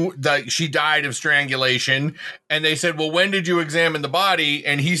she died of strangulation, and they said, well, when did you examine the body?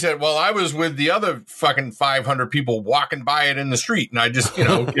 And he said, well, I was with the other fucking 500 people walking by it in the street, and I just, gave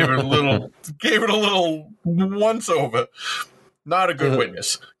it a little once over. Not a good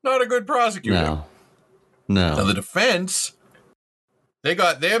witness. Not a good prosecutor. No. Now, the defense, they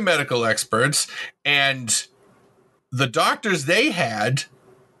got their medical experts, and the doctors they had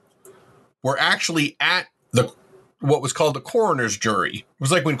were actually at what was called the coroner's jury. It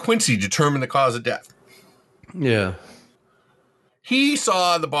was like when Quincy determined the cause of death. Yeah. He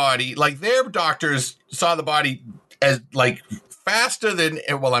saw the body, like their doctors saw the body as like faster than,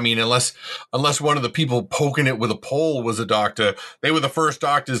 well, I mean, unless one of the people poking it with a pole was a doctor, they were the first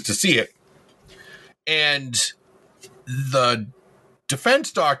doctors to see it. And the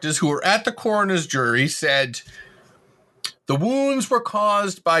defense doctors who were at the coroner's jury said the wounds were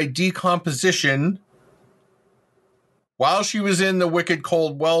caused by decomposition while she was in the wicked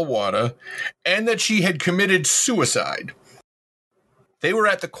cold well water, and that she had committed suicide. They were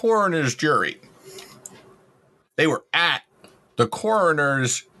at the coroner's jury. They were at the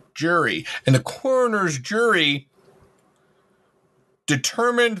coroner's jury. And the coroner's jury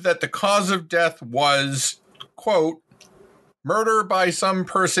determined that the cause of death was, quote, murder by some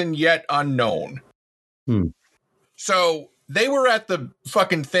person yet unknown. So they were at the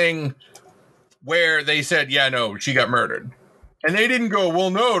fucking thing where they said, yeah, no, she got murdered. And they didn't go,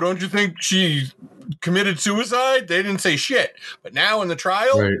 well, no, don't you think she committed suicide? They didn't say shit. But now in the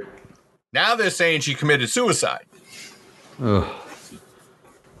trial, now they're saying she committed suicide. Ugh.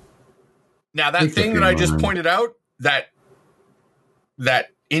 Now, that thing that I just pointed out, that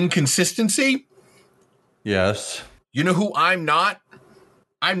inconsistency. Yes. You know who I'm not?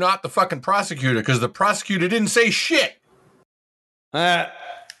 I'm not the fucking prosecutor, because the prosecutor didn't say shit.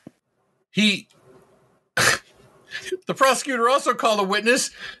 The prosecutor also called a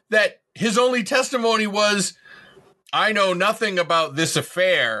witness that his only testimony was, I know nothing about this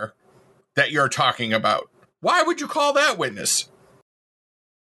affair that you're talking about. Why would you call that witness?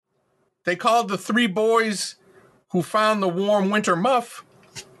 They called the 3 boys who found the warm winter muff,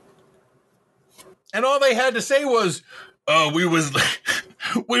 and all they had to say was, we was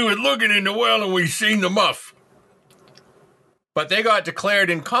looking in the well and we seen the muff. But they got declared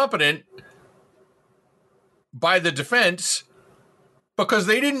incompetent by the defense because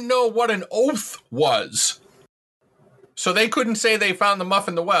they didn't know what an oath was. So they couldn't say they found the muff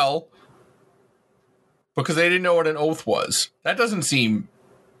in the well because they didn't know what an oath was. That doesn't seem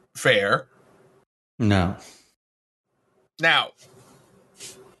fair. No. Now,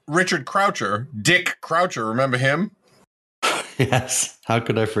 Richard Croucher, Dick Croucher, remember him? Yes. How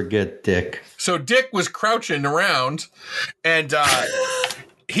could I forget Dick? So Dick was crouching around, and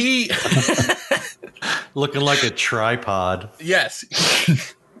he... Looking like a tripod. Yes.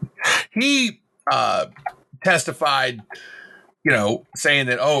 He testified, saying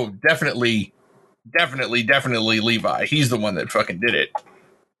that, definitely Levi. He's the one that fucking did it.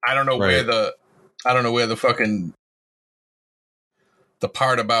 I don't know where the fucking the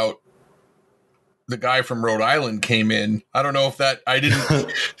part about the guy from Rhode Island came in. I don't know if that I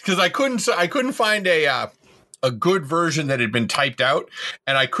didn't because I couldn't find a good version that had been typed out,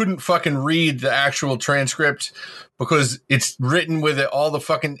 and I couldn't fucking read the actual transcript because it's written with all the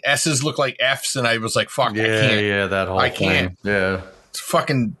fucking S's look like F's, and I was like, fuck, Yeah, I can't. yeah, that whole thing. Can't. Yeah. It's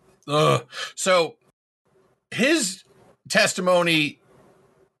fucking ugh. So his testimony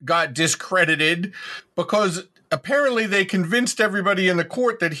got discredited because apparently they convinced everybody in the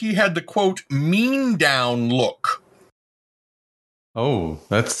court that he had the quote mean down look. Oh,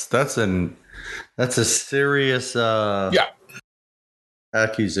 that's a serious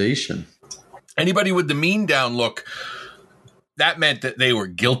accusation. Anybody with the mean down look, that meant that they were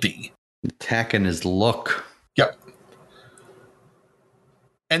guilty. Attacking his look. Yep.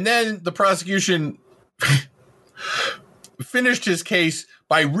 And then the prosecution finished his case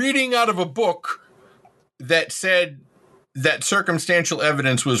by reading out of a book that said that circumstantial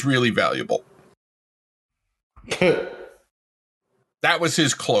evidence was really valuable. That was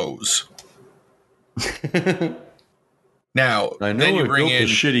his close. Now, I know then you it bring built in a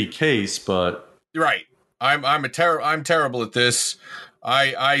shitty case, but right. I'm terrible at this.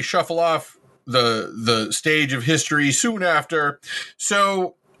 I shuffle off the stage of history soon after.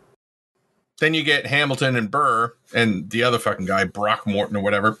 So then you get Hamilton and Burr and the other fucking guy, Brock Morton or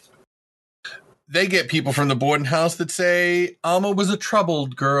whatever. They get people from the boarding house that say Alma was a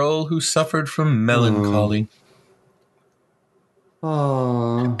troubled girl who suffered from melancholy.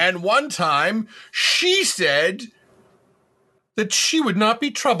 And one time she said that she would not be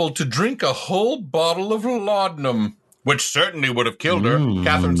troubled to drink a whole bottle of laudanum, which certainly would have killed her.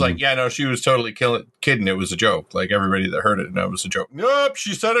 Catherine's like, yeah, no, she was totally kidding. It was a joke. Like everybody that heard it, no, it was a joke. Nope,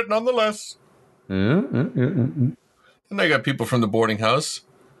 she said it nonetheless. And they got people from the boarding house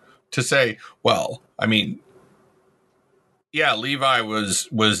to say, well, I mean, yeah, Levi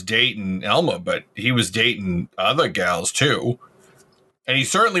was dating Elma, but he was dating other gals too. And he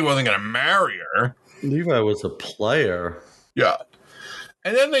certainly wasn't going to marry her. Levi was a player. Yeah.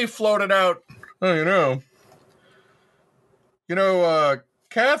 And then they floated out,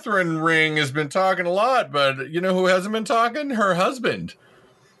 Catherine Ring has been talking a lot, but you know who hasn't been talking? Her husband,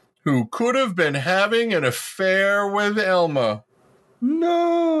 who could have been having an affair with Elma.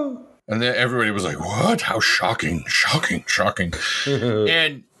 No. And then everybody was like, what? How shocking, shocking, shocking.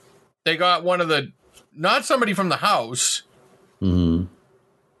 And they got not somebody from the house. Mm-hmm.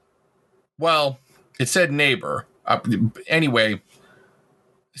 Well, it said neighbor. Anyway, it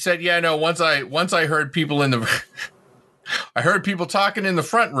said, yeah, no, once I heard people I heard people talking in the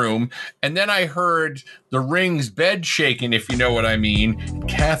front room, and then I heard the Ring's bed shaking, if you know what I mean.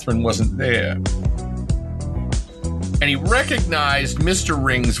 Catherine wasn't there. And he recognized Mr.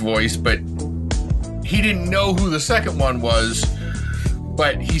 Ring's voice, but he didn't know who the second one was.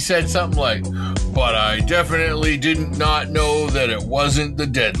 But he said something like, but I definitely did not know that it wasn't the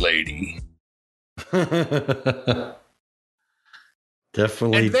dead lady.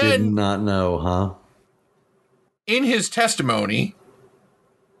 Definitely did not know, huh? In his testimony,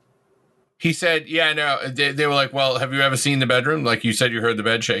 he said, yeah, no, they were like, well, have you ever seen the bedroom? Like you said, you heard the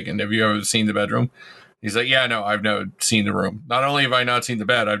bed shaking. Have you ever seen the bedroom? He's like, yeah, no, I've never seen the room. Not only have I not seen the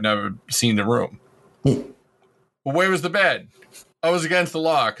bed, I've never seen the room. Well, where was the bed? I was against the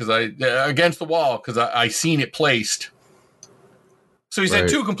wall because I seen it placed. So he said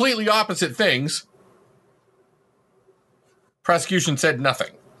two completely opposite things. Prosecution said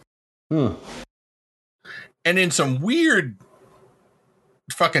nothing. And in some weird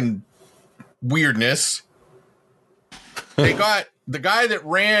fucking weirdness, they got the guy that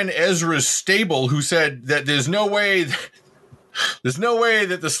ran Ezra's stable who said that there's no way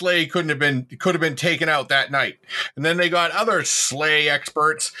that the sleigh could have been taken out that night. And then they got other sleigh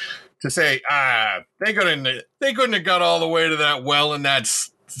experts to say, they couldn't have got all the way to that well in that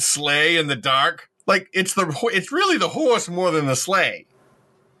sleigh in the dark. Like, it's really the horse more than the sleigh.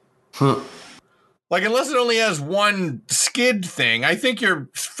 Huh. Like, unless it only has one skid thing, I think your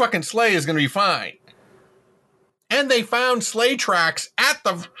fucking sleigh is going to be fine. And they found sleigh tracks at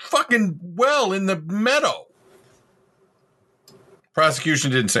the fucking well in the meadow.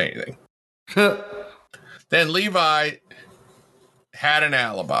 Prosecution didn't say anything. Then Levi had an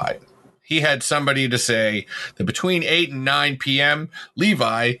alibi. He had somebody to say that between 8 and 9 p.m.,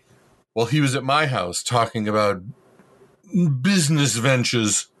 Levi, well, he was at my house talking about business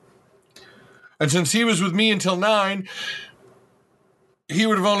ventures. And since he was with me until 9, he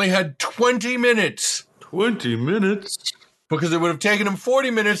would have only had 20 minutes. 20 minutes? Because it would have taken him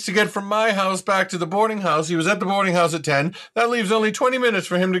 40 minutes to get from my house back to the boarding house. He was at the boarding house at 10. That leaves only 20 minutes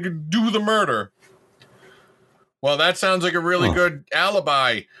for him to do the murder. Well, that sounds like a really good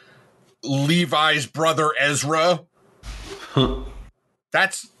alibi, Levi's brother Ezra.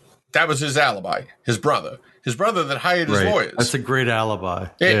 That was his alibi, his brother that hired his lawyers. That's a great alibi.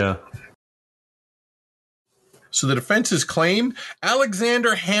 Yeah. So the defense's claim,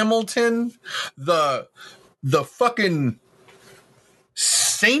 Alexander Hamilton, the fucking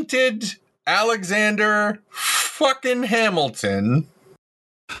sainted Alexander fucking Hamilton,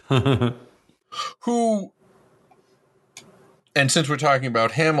 who, and since we're talking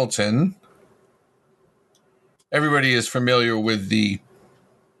about Hamilton, everybody is familiar with the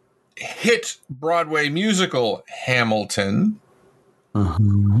hit Broadway musical Hamilton.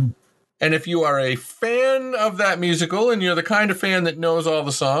 And if you are a fan of that musical and you're the kind of fan that knows all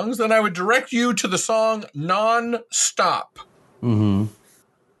the songs, then I would direct you to the song Non-Stop.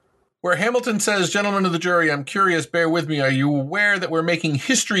 Where Hamilton says, "Gentlemen of the jury, I'm curious, bear with me. Are you aware that we're making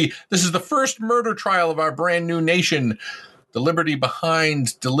history? This is the first murder trial of our brand new nation. The liberty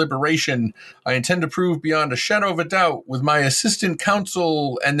behind deliberation. I intend to prove beyond a shadow of a doubt with my assistant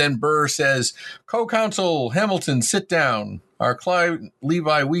counsel." And then Burr says, "Co-counsel, Hamilton, sit down. Our client,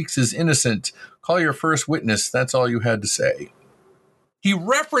 Levi Weeks, is innocent. Call your first witness. That's all you had to say." He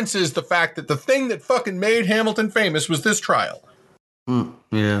references the fact that the thing that fucking made Hamilton famous was this trial.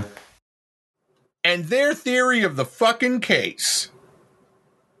 Yeah. And their theory of the fucking case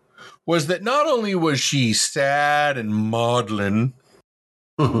was that not only was she sad and maudlin,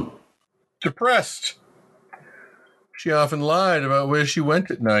 depressed, she often lied about where she went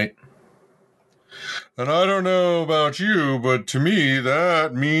at night. And I don't know about you, but to me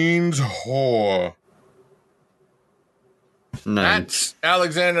that means whore. That's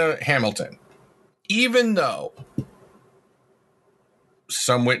Alexander Hamilton. Even though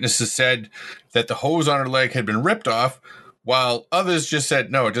some witnesses said that the hose on her leg had been ripped off, while others just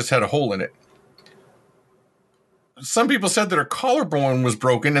said, no, it just had a hole in it. Some people said that her collarbone was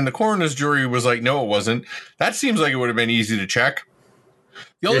broken, and the coroner's jury was like, no, it wasn't. That seems like it would have been easy to check.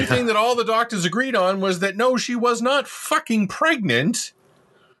 The only thing that all the doctors agreed on was that, no, she was not fucking pregnant,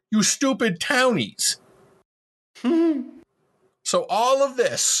 you stupid townies. So all of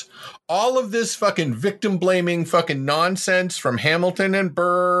this fucking victim-blaming fucking nonsense from Hamilton and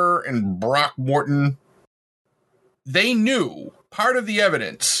Burr and Brock Morton, they knew part of the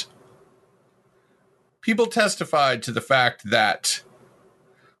evidence. People testified to the fact that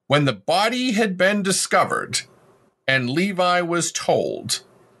when the body had been discovered and Levi was told,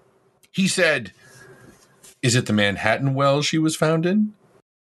 he said, "Is it the Manhattan well she was found in?"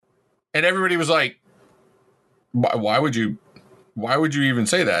 And everybody was like, why would you even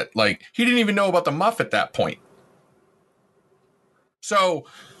say that? Like, he didn't even know about the muff at that point. So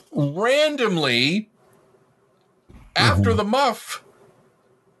randomly, after the muff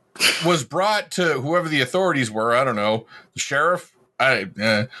was brought to whoever the authorities were, I don't know, the sheriff,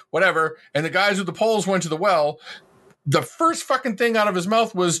 whatever, and the guys with the poles went to the well, the first fucking thing out of his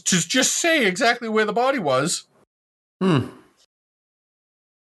mouth was to just say exactly where the body was. But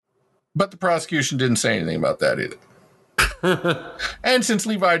the prosecution didn't say anything about that either. And since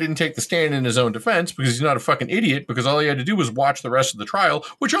Levi didn't take the stand in his own defense, because he's not a fucking idiot, because all he had to do was watch the rest of the trial,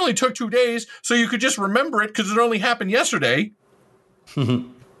 which only took 2 days, so you could just remember it because it only happened yesterday.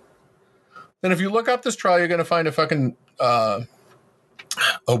 Then if you look up this trial, you're going to find a fucking a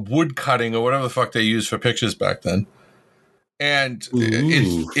wood cutting or whatever the fuck they used for pictures back then. And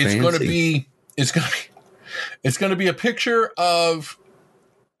it's going to be a picture of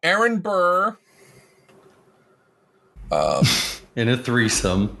Aaron Burr in a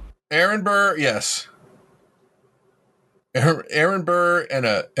threesome. Aaron Burr, yes. Aaron Burr and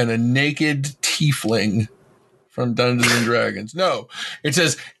a naked tiefling from Dungeons and Dragons. No, it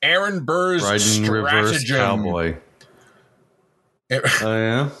says Aaron Burr's riding reverse stratagem. Cowboy. Oh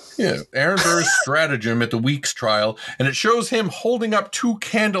yeah, yeah. Aaron Burr's stratagem at the Weeks trial, and it shows him holding up 2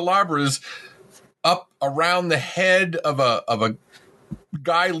 candelabras around the head of a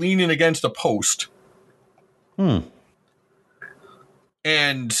guy leaning against a post.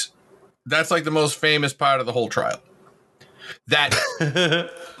 And that's like the most famous part of the whole trial. That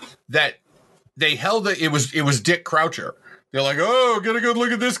they held it was Dick Croucher. They're like, oh, get a good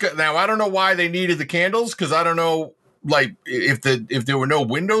look at this guy. Now I don't know why they needed the candles, because I don't know like if there were no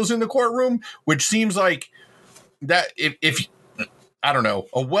windows in the courtroom, which seems like that if I don't know,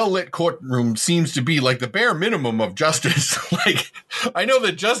 a well-lit courtroom seems to be like the bare minimum of justice. Like, I know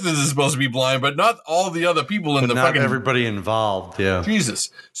that justice is supposed to be blind, but not all the other people in the not fucking... everybody involved, yeah. Jesus.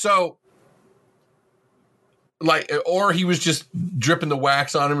 So, like, or he was just dripping the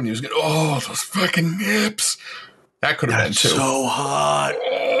wax on him and he was going, oh, those fucking nips. That could have been too. So hot.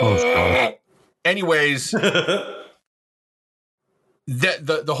 Anyways,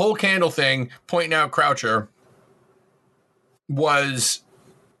 the whole candle thing, pointing out Croucher, was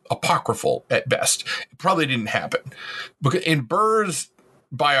apocryphal at best. It probably didn't happen. Because in Burr's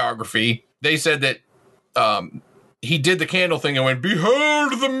biography, they said that he did the candle thing and went,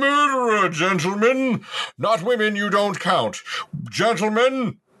 behold the murderer, gentlemen. Not women, you don't count.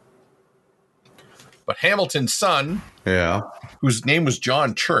 Gentlemen. But Hamilton's son, whose name was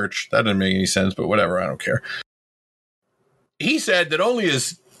John Church, that didn't make any sense, but whatever, I don't care. He said that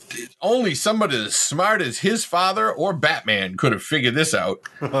only somebody as smart as his father or Batman could have figured this out.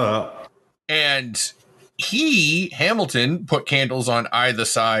 And Hamilton, put candles on either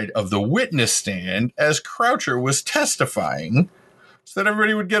side of the witness stand as Croucher was testifying so that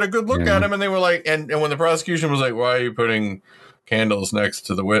everybody would get a good look at him. And they were like, and when the prosecution was like, why are you putting candles next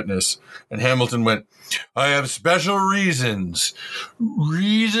to the witness? And Hamilton went, I have special reasons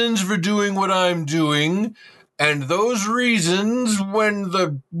for doing what I'm doing. And those reasons, when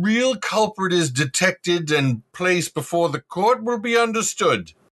the real culprit is detected and placed before the court, will be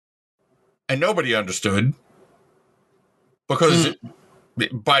understood. And nobody understood. Because,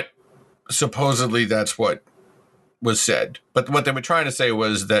 but supposedly that's what was said. But what they were trying to say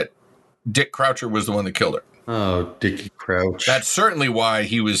was that Dick Croucher was the one that killed her. Oh, Dickie Crouch. That's certainly why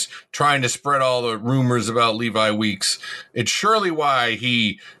he was trying to spread all the rumors about Levi Weeks. It's surely why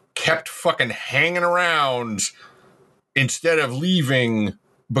he kept fucking hanging around instead of leaving,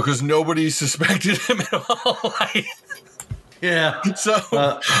 because nobody suspected him at all. Yeah.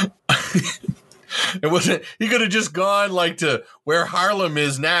 So it wasn't, he could have just gone like to where Harlem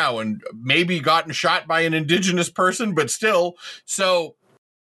is now and maybe gotten shot by an indigenous person, but still. So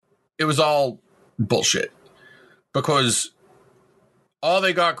it was all bullshit, because all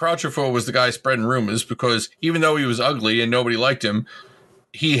they got Croucher for was the guy spreading rumors, because even though he was ugly and nobody liked him,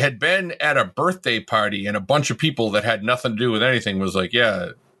 he had been at a birthday party and a bunch of people that had nothing to do with anything was like,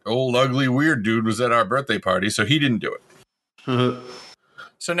 yeah, old ugly weird dude was at our birthday party, so he didn't do it.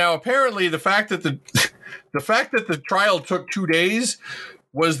 So now apparently the fact that the trial took 2 days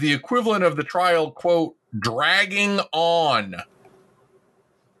was the equivalent of the trial, quote, dragging on.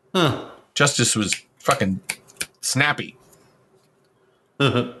 Justice was fucking snappy.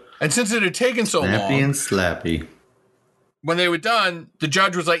 And since it had taken so long, snappy and slappy. When they were done, the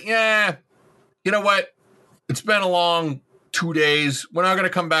judge was like, yeah, you know what? It's been a long 2 days. We're not going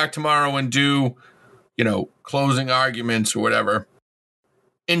to come back tomorrow and do, closing arguments or whatever.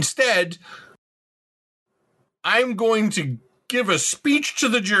 Instead, I'm going to give a speech to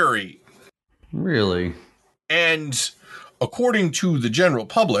the jury. Really? And according to the general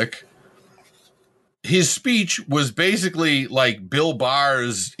public, his speech was basically like Bill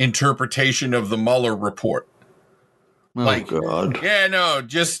Barr's interpretation of the Mueller report. Oh, God. Yeah, no,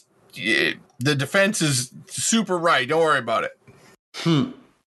 just the defense is super right. Don't worry about it.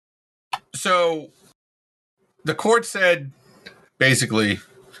 So the court said, basically,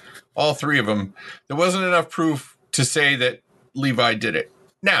 all three of them, there wasn't enough proof to say that Levi did it.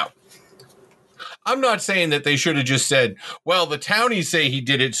 Now, I'm not saying that they should have just said, well, the townies say he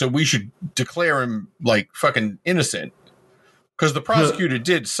did it, so we should declare him like fucking innocent. Because the prosecutor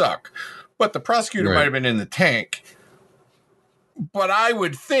did suck. But the prosecutor might have been in the tank. But I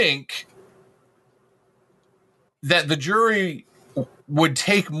would think that the jury would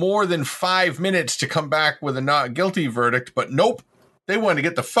take more than 5 minutes to come back with a not guilty verdict. But nope, they wanted to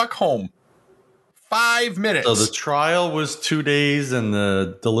get the fuck home. 5 minutes. So the trial was 2 days and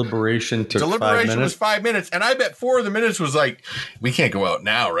the deliberation took 5 minutes? Deliberation was 5 minutes. And I bet 4 of the minutes was like, we can't go out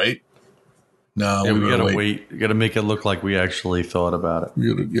now, right? No, yeah, we got to wait. We got to make it look like we actually thought about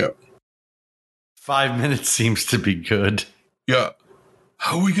it. Yeah. 5 minutes seems to be good. Yeah.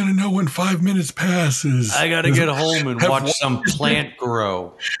 How are we going to know when 5 minutes passes? I got to get home and watch some plant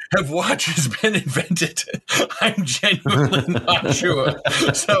grow. Have watches been invented? I'm genuinely not sure.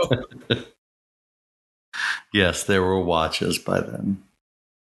 So Yes, there were watches by then.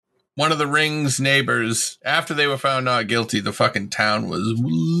 One of the Ring's neighbors, after they were found not guilty, the fucking town was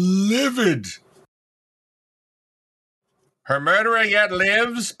livid. Her murderer yet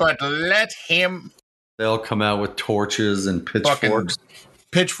lives, but let him... They'll come out with torches and pitchforks.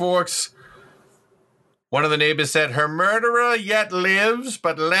 Pitchforks. One of the neighbors said, her murderer yet lives,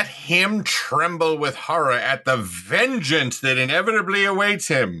 but let him tremble with horror at the vengeance that inevitably awaits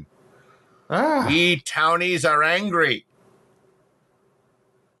him. We townies are angry.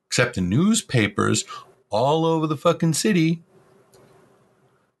 Except the newspapers all over the fucking city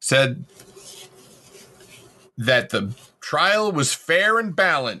said that the trial was fair and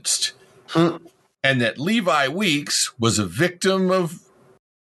balanced and that Levi Weeks was a victim of,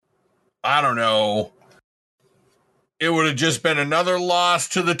 I don't know, it would have just been another loss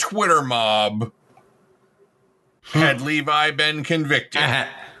to the Twitter mob had Levi been convicted.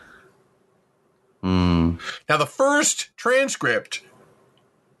 Now, the first transcript,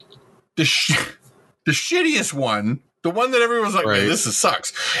 the shittiest one, the one that everyone was like, right. Man, this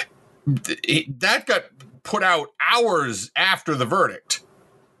sucks, that got put out hours after the verdict.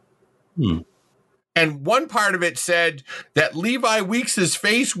 And one part of it said that Levi Weeks'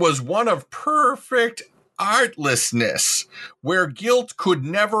 face was one of perfect artlessness, where guilt could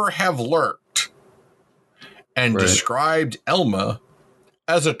never have lurked, and described Elma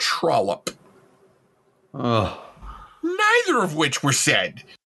as a trollop. Neither of which were said.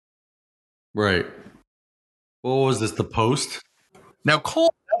 Right. What was this, the Post? Now,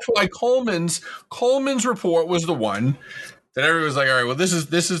 that's why Coleman's report was the one that everyone was like, all right, well, this is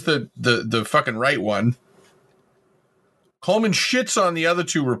the fucking right one. Coleman shits on the other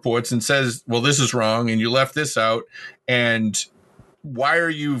two reports and says, well, this is wrong, and you left this out, and why are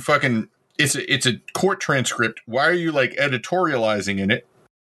you fucking... It's a court transcript. Why are you, like, editorializing in it?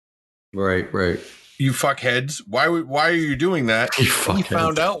 Right. You fuckheads. Why are you doing that? You fuckheads. We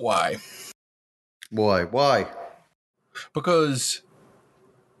found out why. Why? Because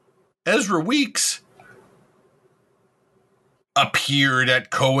Ezra Weeks appeared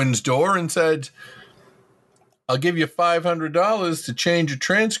at Cohen's door and said, I'll give you $500 to change a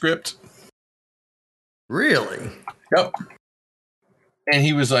transcript. Really? Yep. And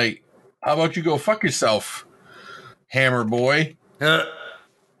he was like, how about you go fuck yourself, hammer boy?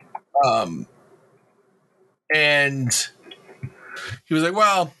 And he was like,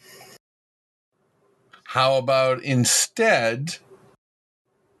 well, how about instead...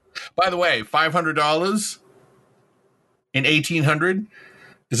 By the way, $500 in 1800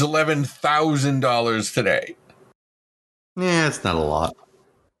 is $11,000 today. Yeah, it's not a lot.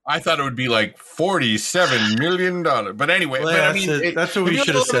 I thought it would be like $47 million. But anyway, well, that's what we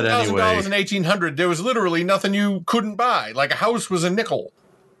should have said anyway. $11,000 in 1800, there was literally nothing you couldn't buy. Like a house was a nickel.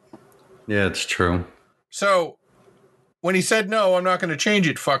 Yeah, it's true. So when he said, no, I'm not going to change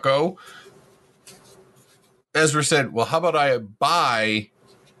it, fucko, Ezra said, well, how about I buy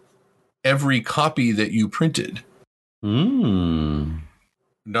every copy that you printed? Not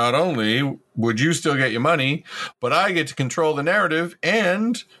only would you still get your money, but I get to control the narrative,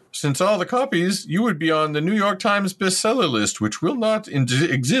 and since all the copies, you would be on the New York Times bestseller list, which will not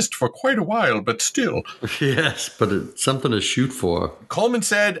exist for quite a while, but still. Yes, but it's something to shoot for. Coleman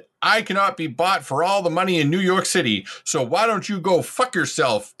said, I cannot be bought for all the money in New York City, so why don't you go fuck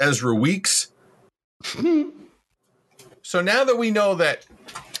yourself, Ezra Weeks? So now that we know that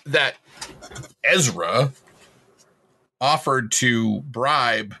Ezra offered to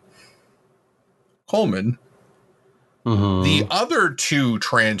bribe Coleman, the other two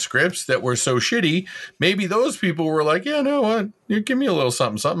transcripts that were so shitty, maybe those people were like, yeah, no, what? You give me a little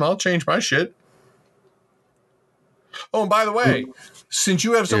something, I'll change my shit. Oh, and by the way, since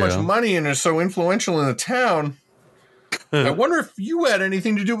you have so much money and are so influential in the town, I wonder if you had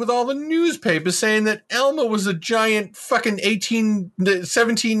anything to do with all the newspapers saying that Elma was a giant fucking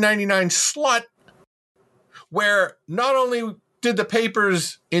 1799 slut, where not only did the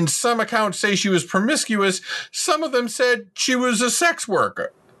papers in some accounts say she was promiscuous, some of them said she was a sex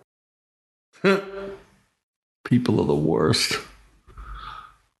worker. People are the worst.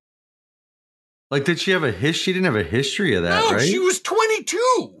 Like, did she have a history? She didn't have a history of that, no, right? She was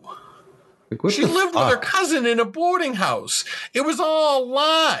 22. Like, she lived with her cousin in a boarding house. It was all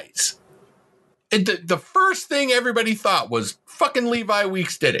lies. The first thing everybody thought was fucking Levi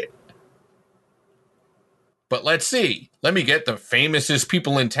Weeks did it. But let's see. Let me get the famousest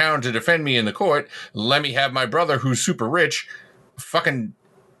people in town to defend me in the court. Let me have my brother, who's super rich, fucking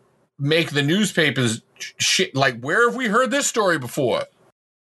make the newspapers shit. Like, where have we heard this story before?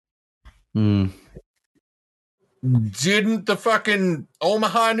 Didn't the fucking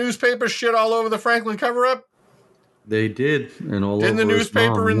Omaha newspaper shit all over the Franklin cover-up? They did, and all Didn't the over his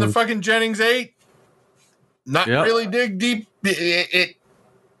newspaper mom, in the yeah. fucking Jennings 8 not Yep. really dig deep? It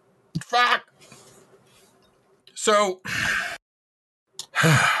fuck. So,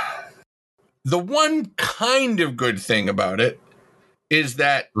 the one kind of good thing about it is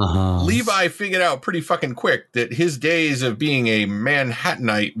that Levi figured out pretty fucking quick that his days of being a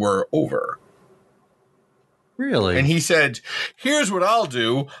Manhattanite were over. Really? And he said, here's what I'll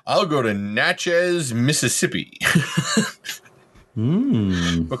do. I'll go to Natchez, Mississippi.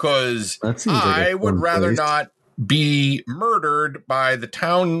 Because That seems like a I would fun rather place. not be murdered by the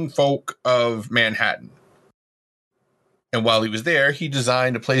town folk of Manhattan. And while he was there, he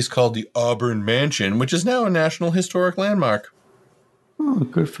designed a place called the Auburn Mansion, which is now a National Historic Landmark. Oh,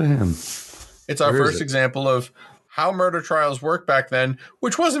 good for him. It's our Where is first it? example of how murder trials worked back then,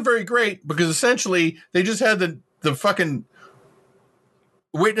 which wasn't very great because essentially they just had the fucking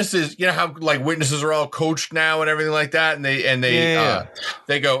witnesses. You know how like witnesses are all coached now and everything like that, and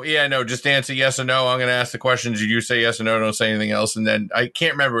they go, yeah, no, just answer yes or no. I'm going to ask the questions. You say yes or no. Don't say anything else. And then I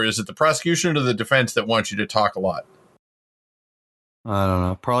can't remember. Is it the prosecution or the defense that wants you to talk a lot? I don't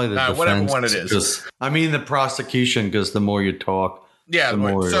know. Probably the defense. Whatever one it is. 'cause- I mean, the prosecution, because the more you talk, Yeah, the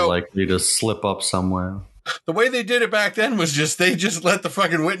more so you're likely to slip up somewhere. the way they did it back then was they just let the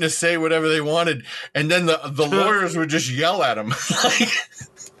fucking witness say whatever they wanted, and then the lawyers would just yell at them.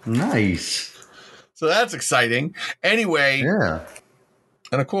 Nice. So that's exciting. Anyway, Yeah.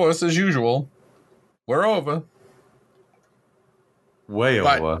 and of course, as usual, we're over. Way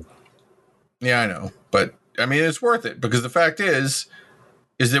But- over. Yeah, I know, but I mean, it's worth it because the fact is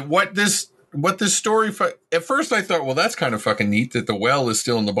that what this story. At first, I thought, well, that's kind of fucking neat that the well is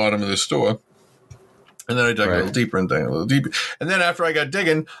still in the bottom of the store. And then I dug a little deeper and dug a little deeper. And then after I got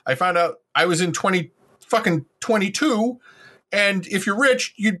digging, I found out I was in 22. And if you're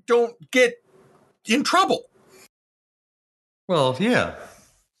rich, you don't get in trouble. Well, yeah.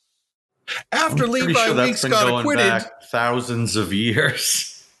 After I'm pretty Levi sure that's Weeks been got going acquitted, back thousands of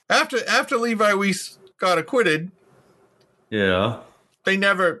years. after Levi Weeks got acquitted, Yeah. they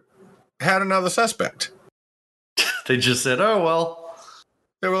never had another suspect. They just said, oh, well.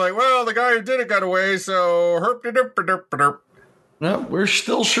 They were like, well, the guy who did it got away, so herp-de-derp-de-derp-de-derp. No, we're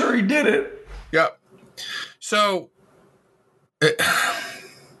still sure he did it. Yep. So,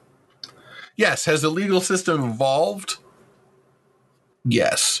 yes, has the legal system evolved?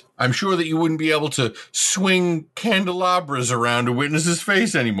 Yes. I'm sure that you wouldn't be able to swing candelabras around a witness's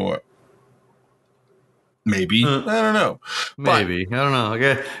face anymore. Maybe. I don't know. But, Maybe. I don't know.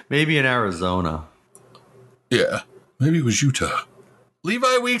 Okay. Maybe in Arizona. yeah. Maybe it was Utah.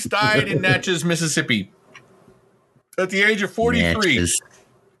 Levi Weeks died in Natchez, Mississippi at the age of 43 in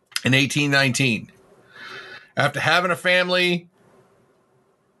 1819. After having a family,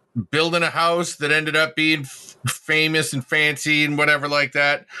 building a house that ended up being famous and fancy and whatever like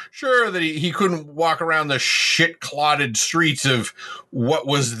that. Sure that he couldn't walk around the shit-clotted streets of what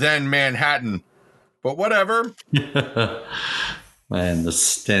was then Manhattan. But whatever. Man, the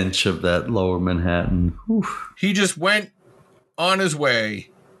stench of that lower Manhattan. Whew. He just went on his way,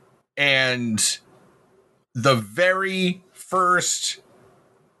 and the very first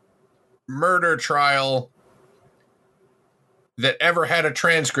murder trial that ever had a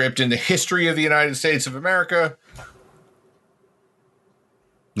transcript in the history of the United States of America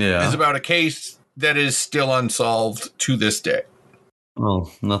is about a case that is still unsolved to this day.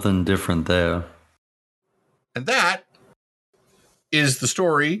 Oh, nothing different there. And that is the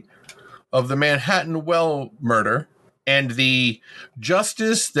story of the Manhattan Well murder and the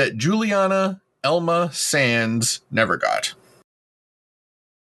justice that Juliana Elma Sands never got.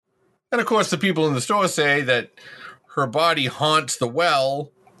 And of course, the people in the store say that her body haunts the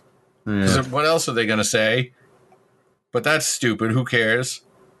well. Yeah. What else are they going to say? But that's stupid. Who cares?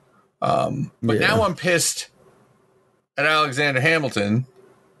 But now I'm pissed at Alexander Hamilton,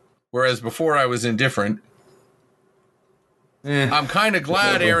 whereas before I was indifferent. I'm kind of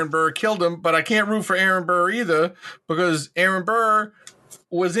glad Aaron Burr killed him, but I can't root for Aaron Burr either because Aaron Burr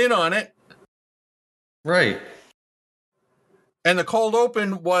was in on it. Right. And the cold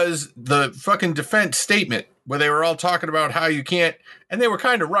open was the fucking defense statement where they were all talking about how you can't, and they were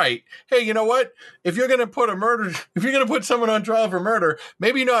kind of right. Hey, you know what? If you're going to put someone on trial for murder,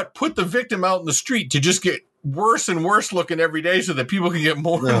 maybe not put the victim out in the street to just get worse and worse looking every day so that people can get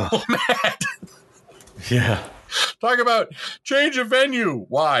more and more mad. Yeah. Talk about change of venue.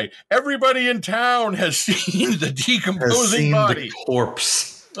 Why? Everybody in town has seen the decomposing body. The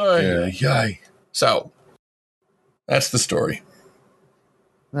corpse. So, that's the story.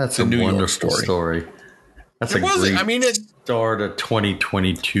 That's a a New York wonderful story. That's It a wasn't. great I mean, start a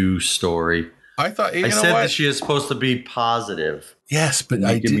 2022 story. I thought you I know said what? that she is supposed to be positive. Yes, but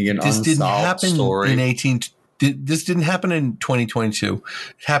Give me an this didn't unsolved happen story. in 18. This didn't happen in 2022. It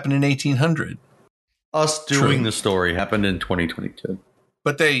happened in 1800. Us doing True. the story happened in 2022.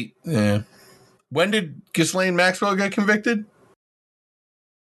 But when did Ghislaine Maxwell get convicted?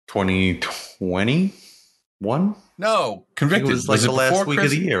 2021? No, convicted. It was like the last week of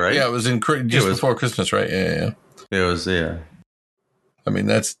the year, right? Yeah, it was before Christmas, right? Yeah. It was, yeah. I mean,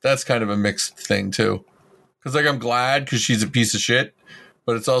 that's kind of a mixed thing too. Because I'm glad because she's a piece of shit,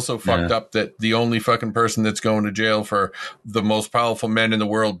 but it's also fucked up that the only fucking person that's going to jail for the most powerful men in the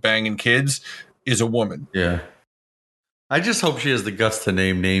world banging kids is a woman. Yeah. I just hope she has the guts to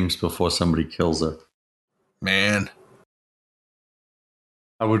name names before somebody kills her. Man.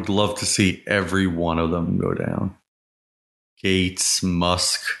 I would love to see every one of them go down. Gates,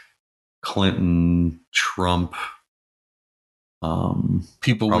 Musk, Clinton, Trump,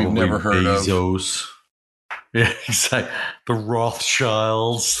 People we've never heard Bezos. Yeah, exactly. The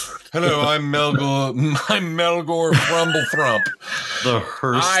Rothschilds. Hello, I'm Melgore Frumble Thrump. The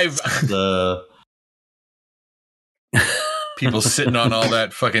Hearst. The people sitting on all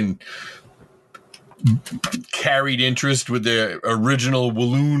that fucking carried interest with their original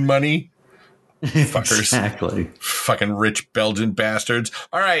Walloon money. Fuckers. Exactly. Fucking rich Belgian bastards.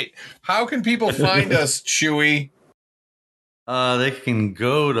 All right. How can people find us, Chewy? They can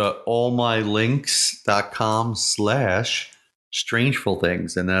go to allmylinks.com/strangeful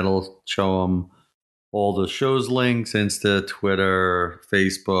things, and that'll show them all the show's links, Insta, Twitter,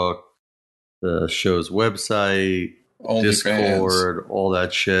 Facebook, the show's website, Discord, all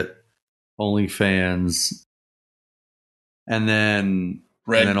that shit. OnlyFans, and then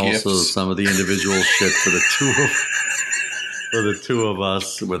also some of the individual shit for the two of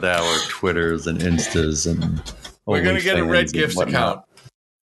us with our Twitters and Instas, and we're gonna get a Red Gifts account.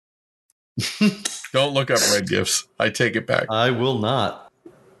 Don't look up Red Gifts. I take it back. I will not.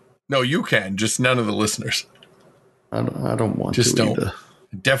 No, you can. Just none of the listeners. I don't want just to. Don't. Either.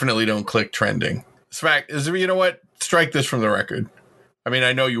 Definitely don't click trending. In fact, you know what? Strike this from the record. I mean,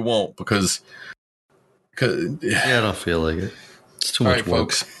 I know you won't because I don't feel like it. It's too much work.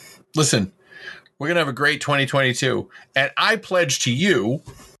 Folks. Listen, we're going to have a great 2022. And I pledge to you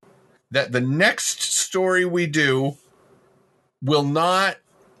that the next story we do will not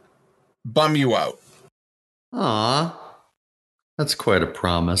bum you out. Aw, that's quite a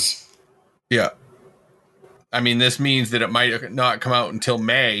promise. Yeah. I mean, this means that it might not come out until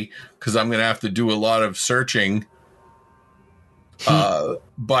May because I'm going to have to do a lot of searching.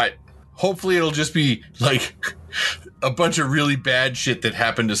 But hopefully it'll just be like a bunch of really bad shit that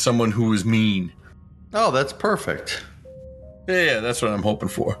happened to someone who was mean. Oh, that's perfect. Yeah, that's what I'm hoping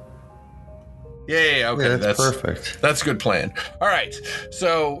for. Yeah, okay. Yeah, that's perfect. That's a good plan. All right.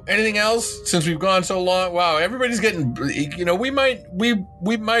 So anything else since we've gone so long? Wow, everybody's getting, we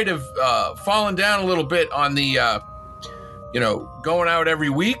might have fallen down a little bit on the, going out every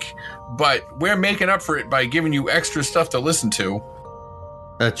week, but we're making up for it by giving you extra stuff to listen to.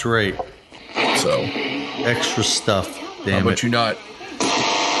 That's right. So extra stuff. Damn how about it. You not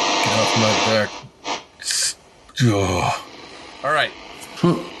get off my back? Oh. All right.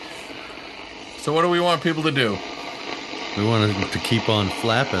 So what do we want people to do? We want them to keep on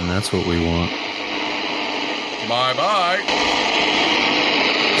flapping. That's what we want. Bye-bye.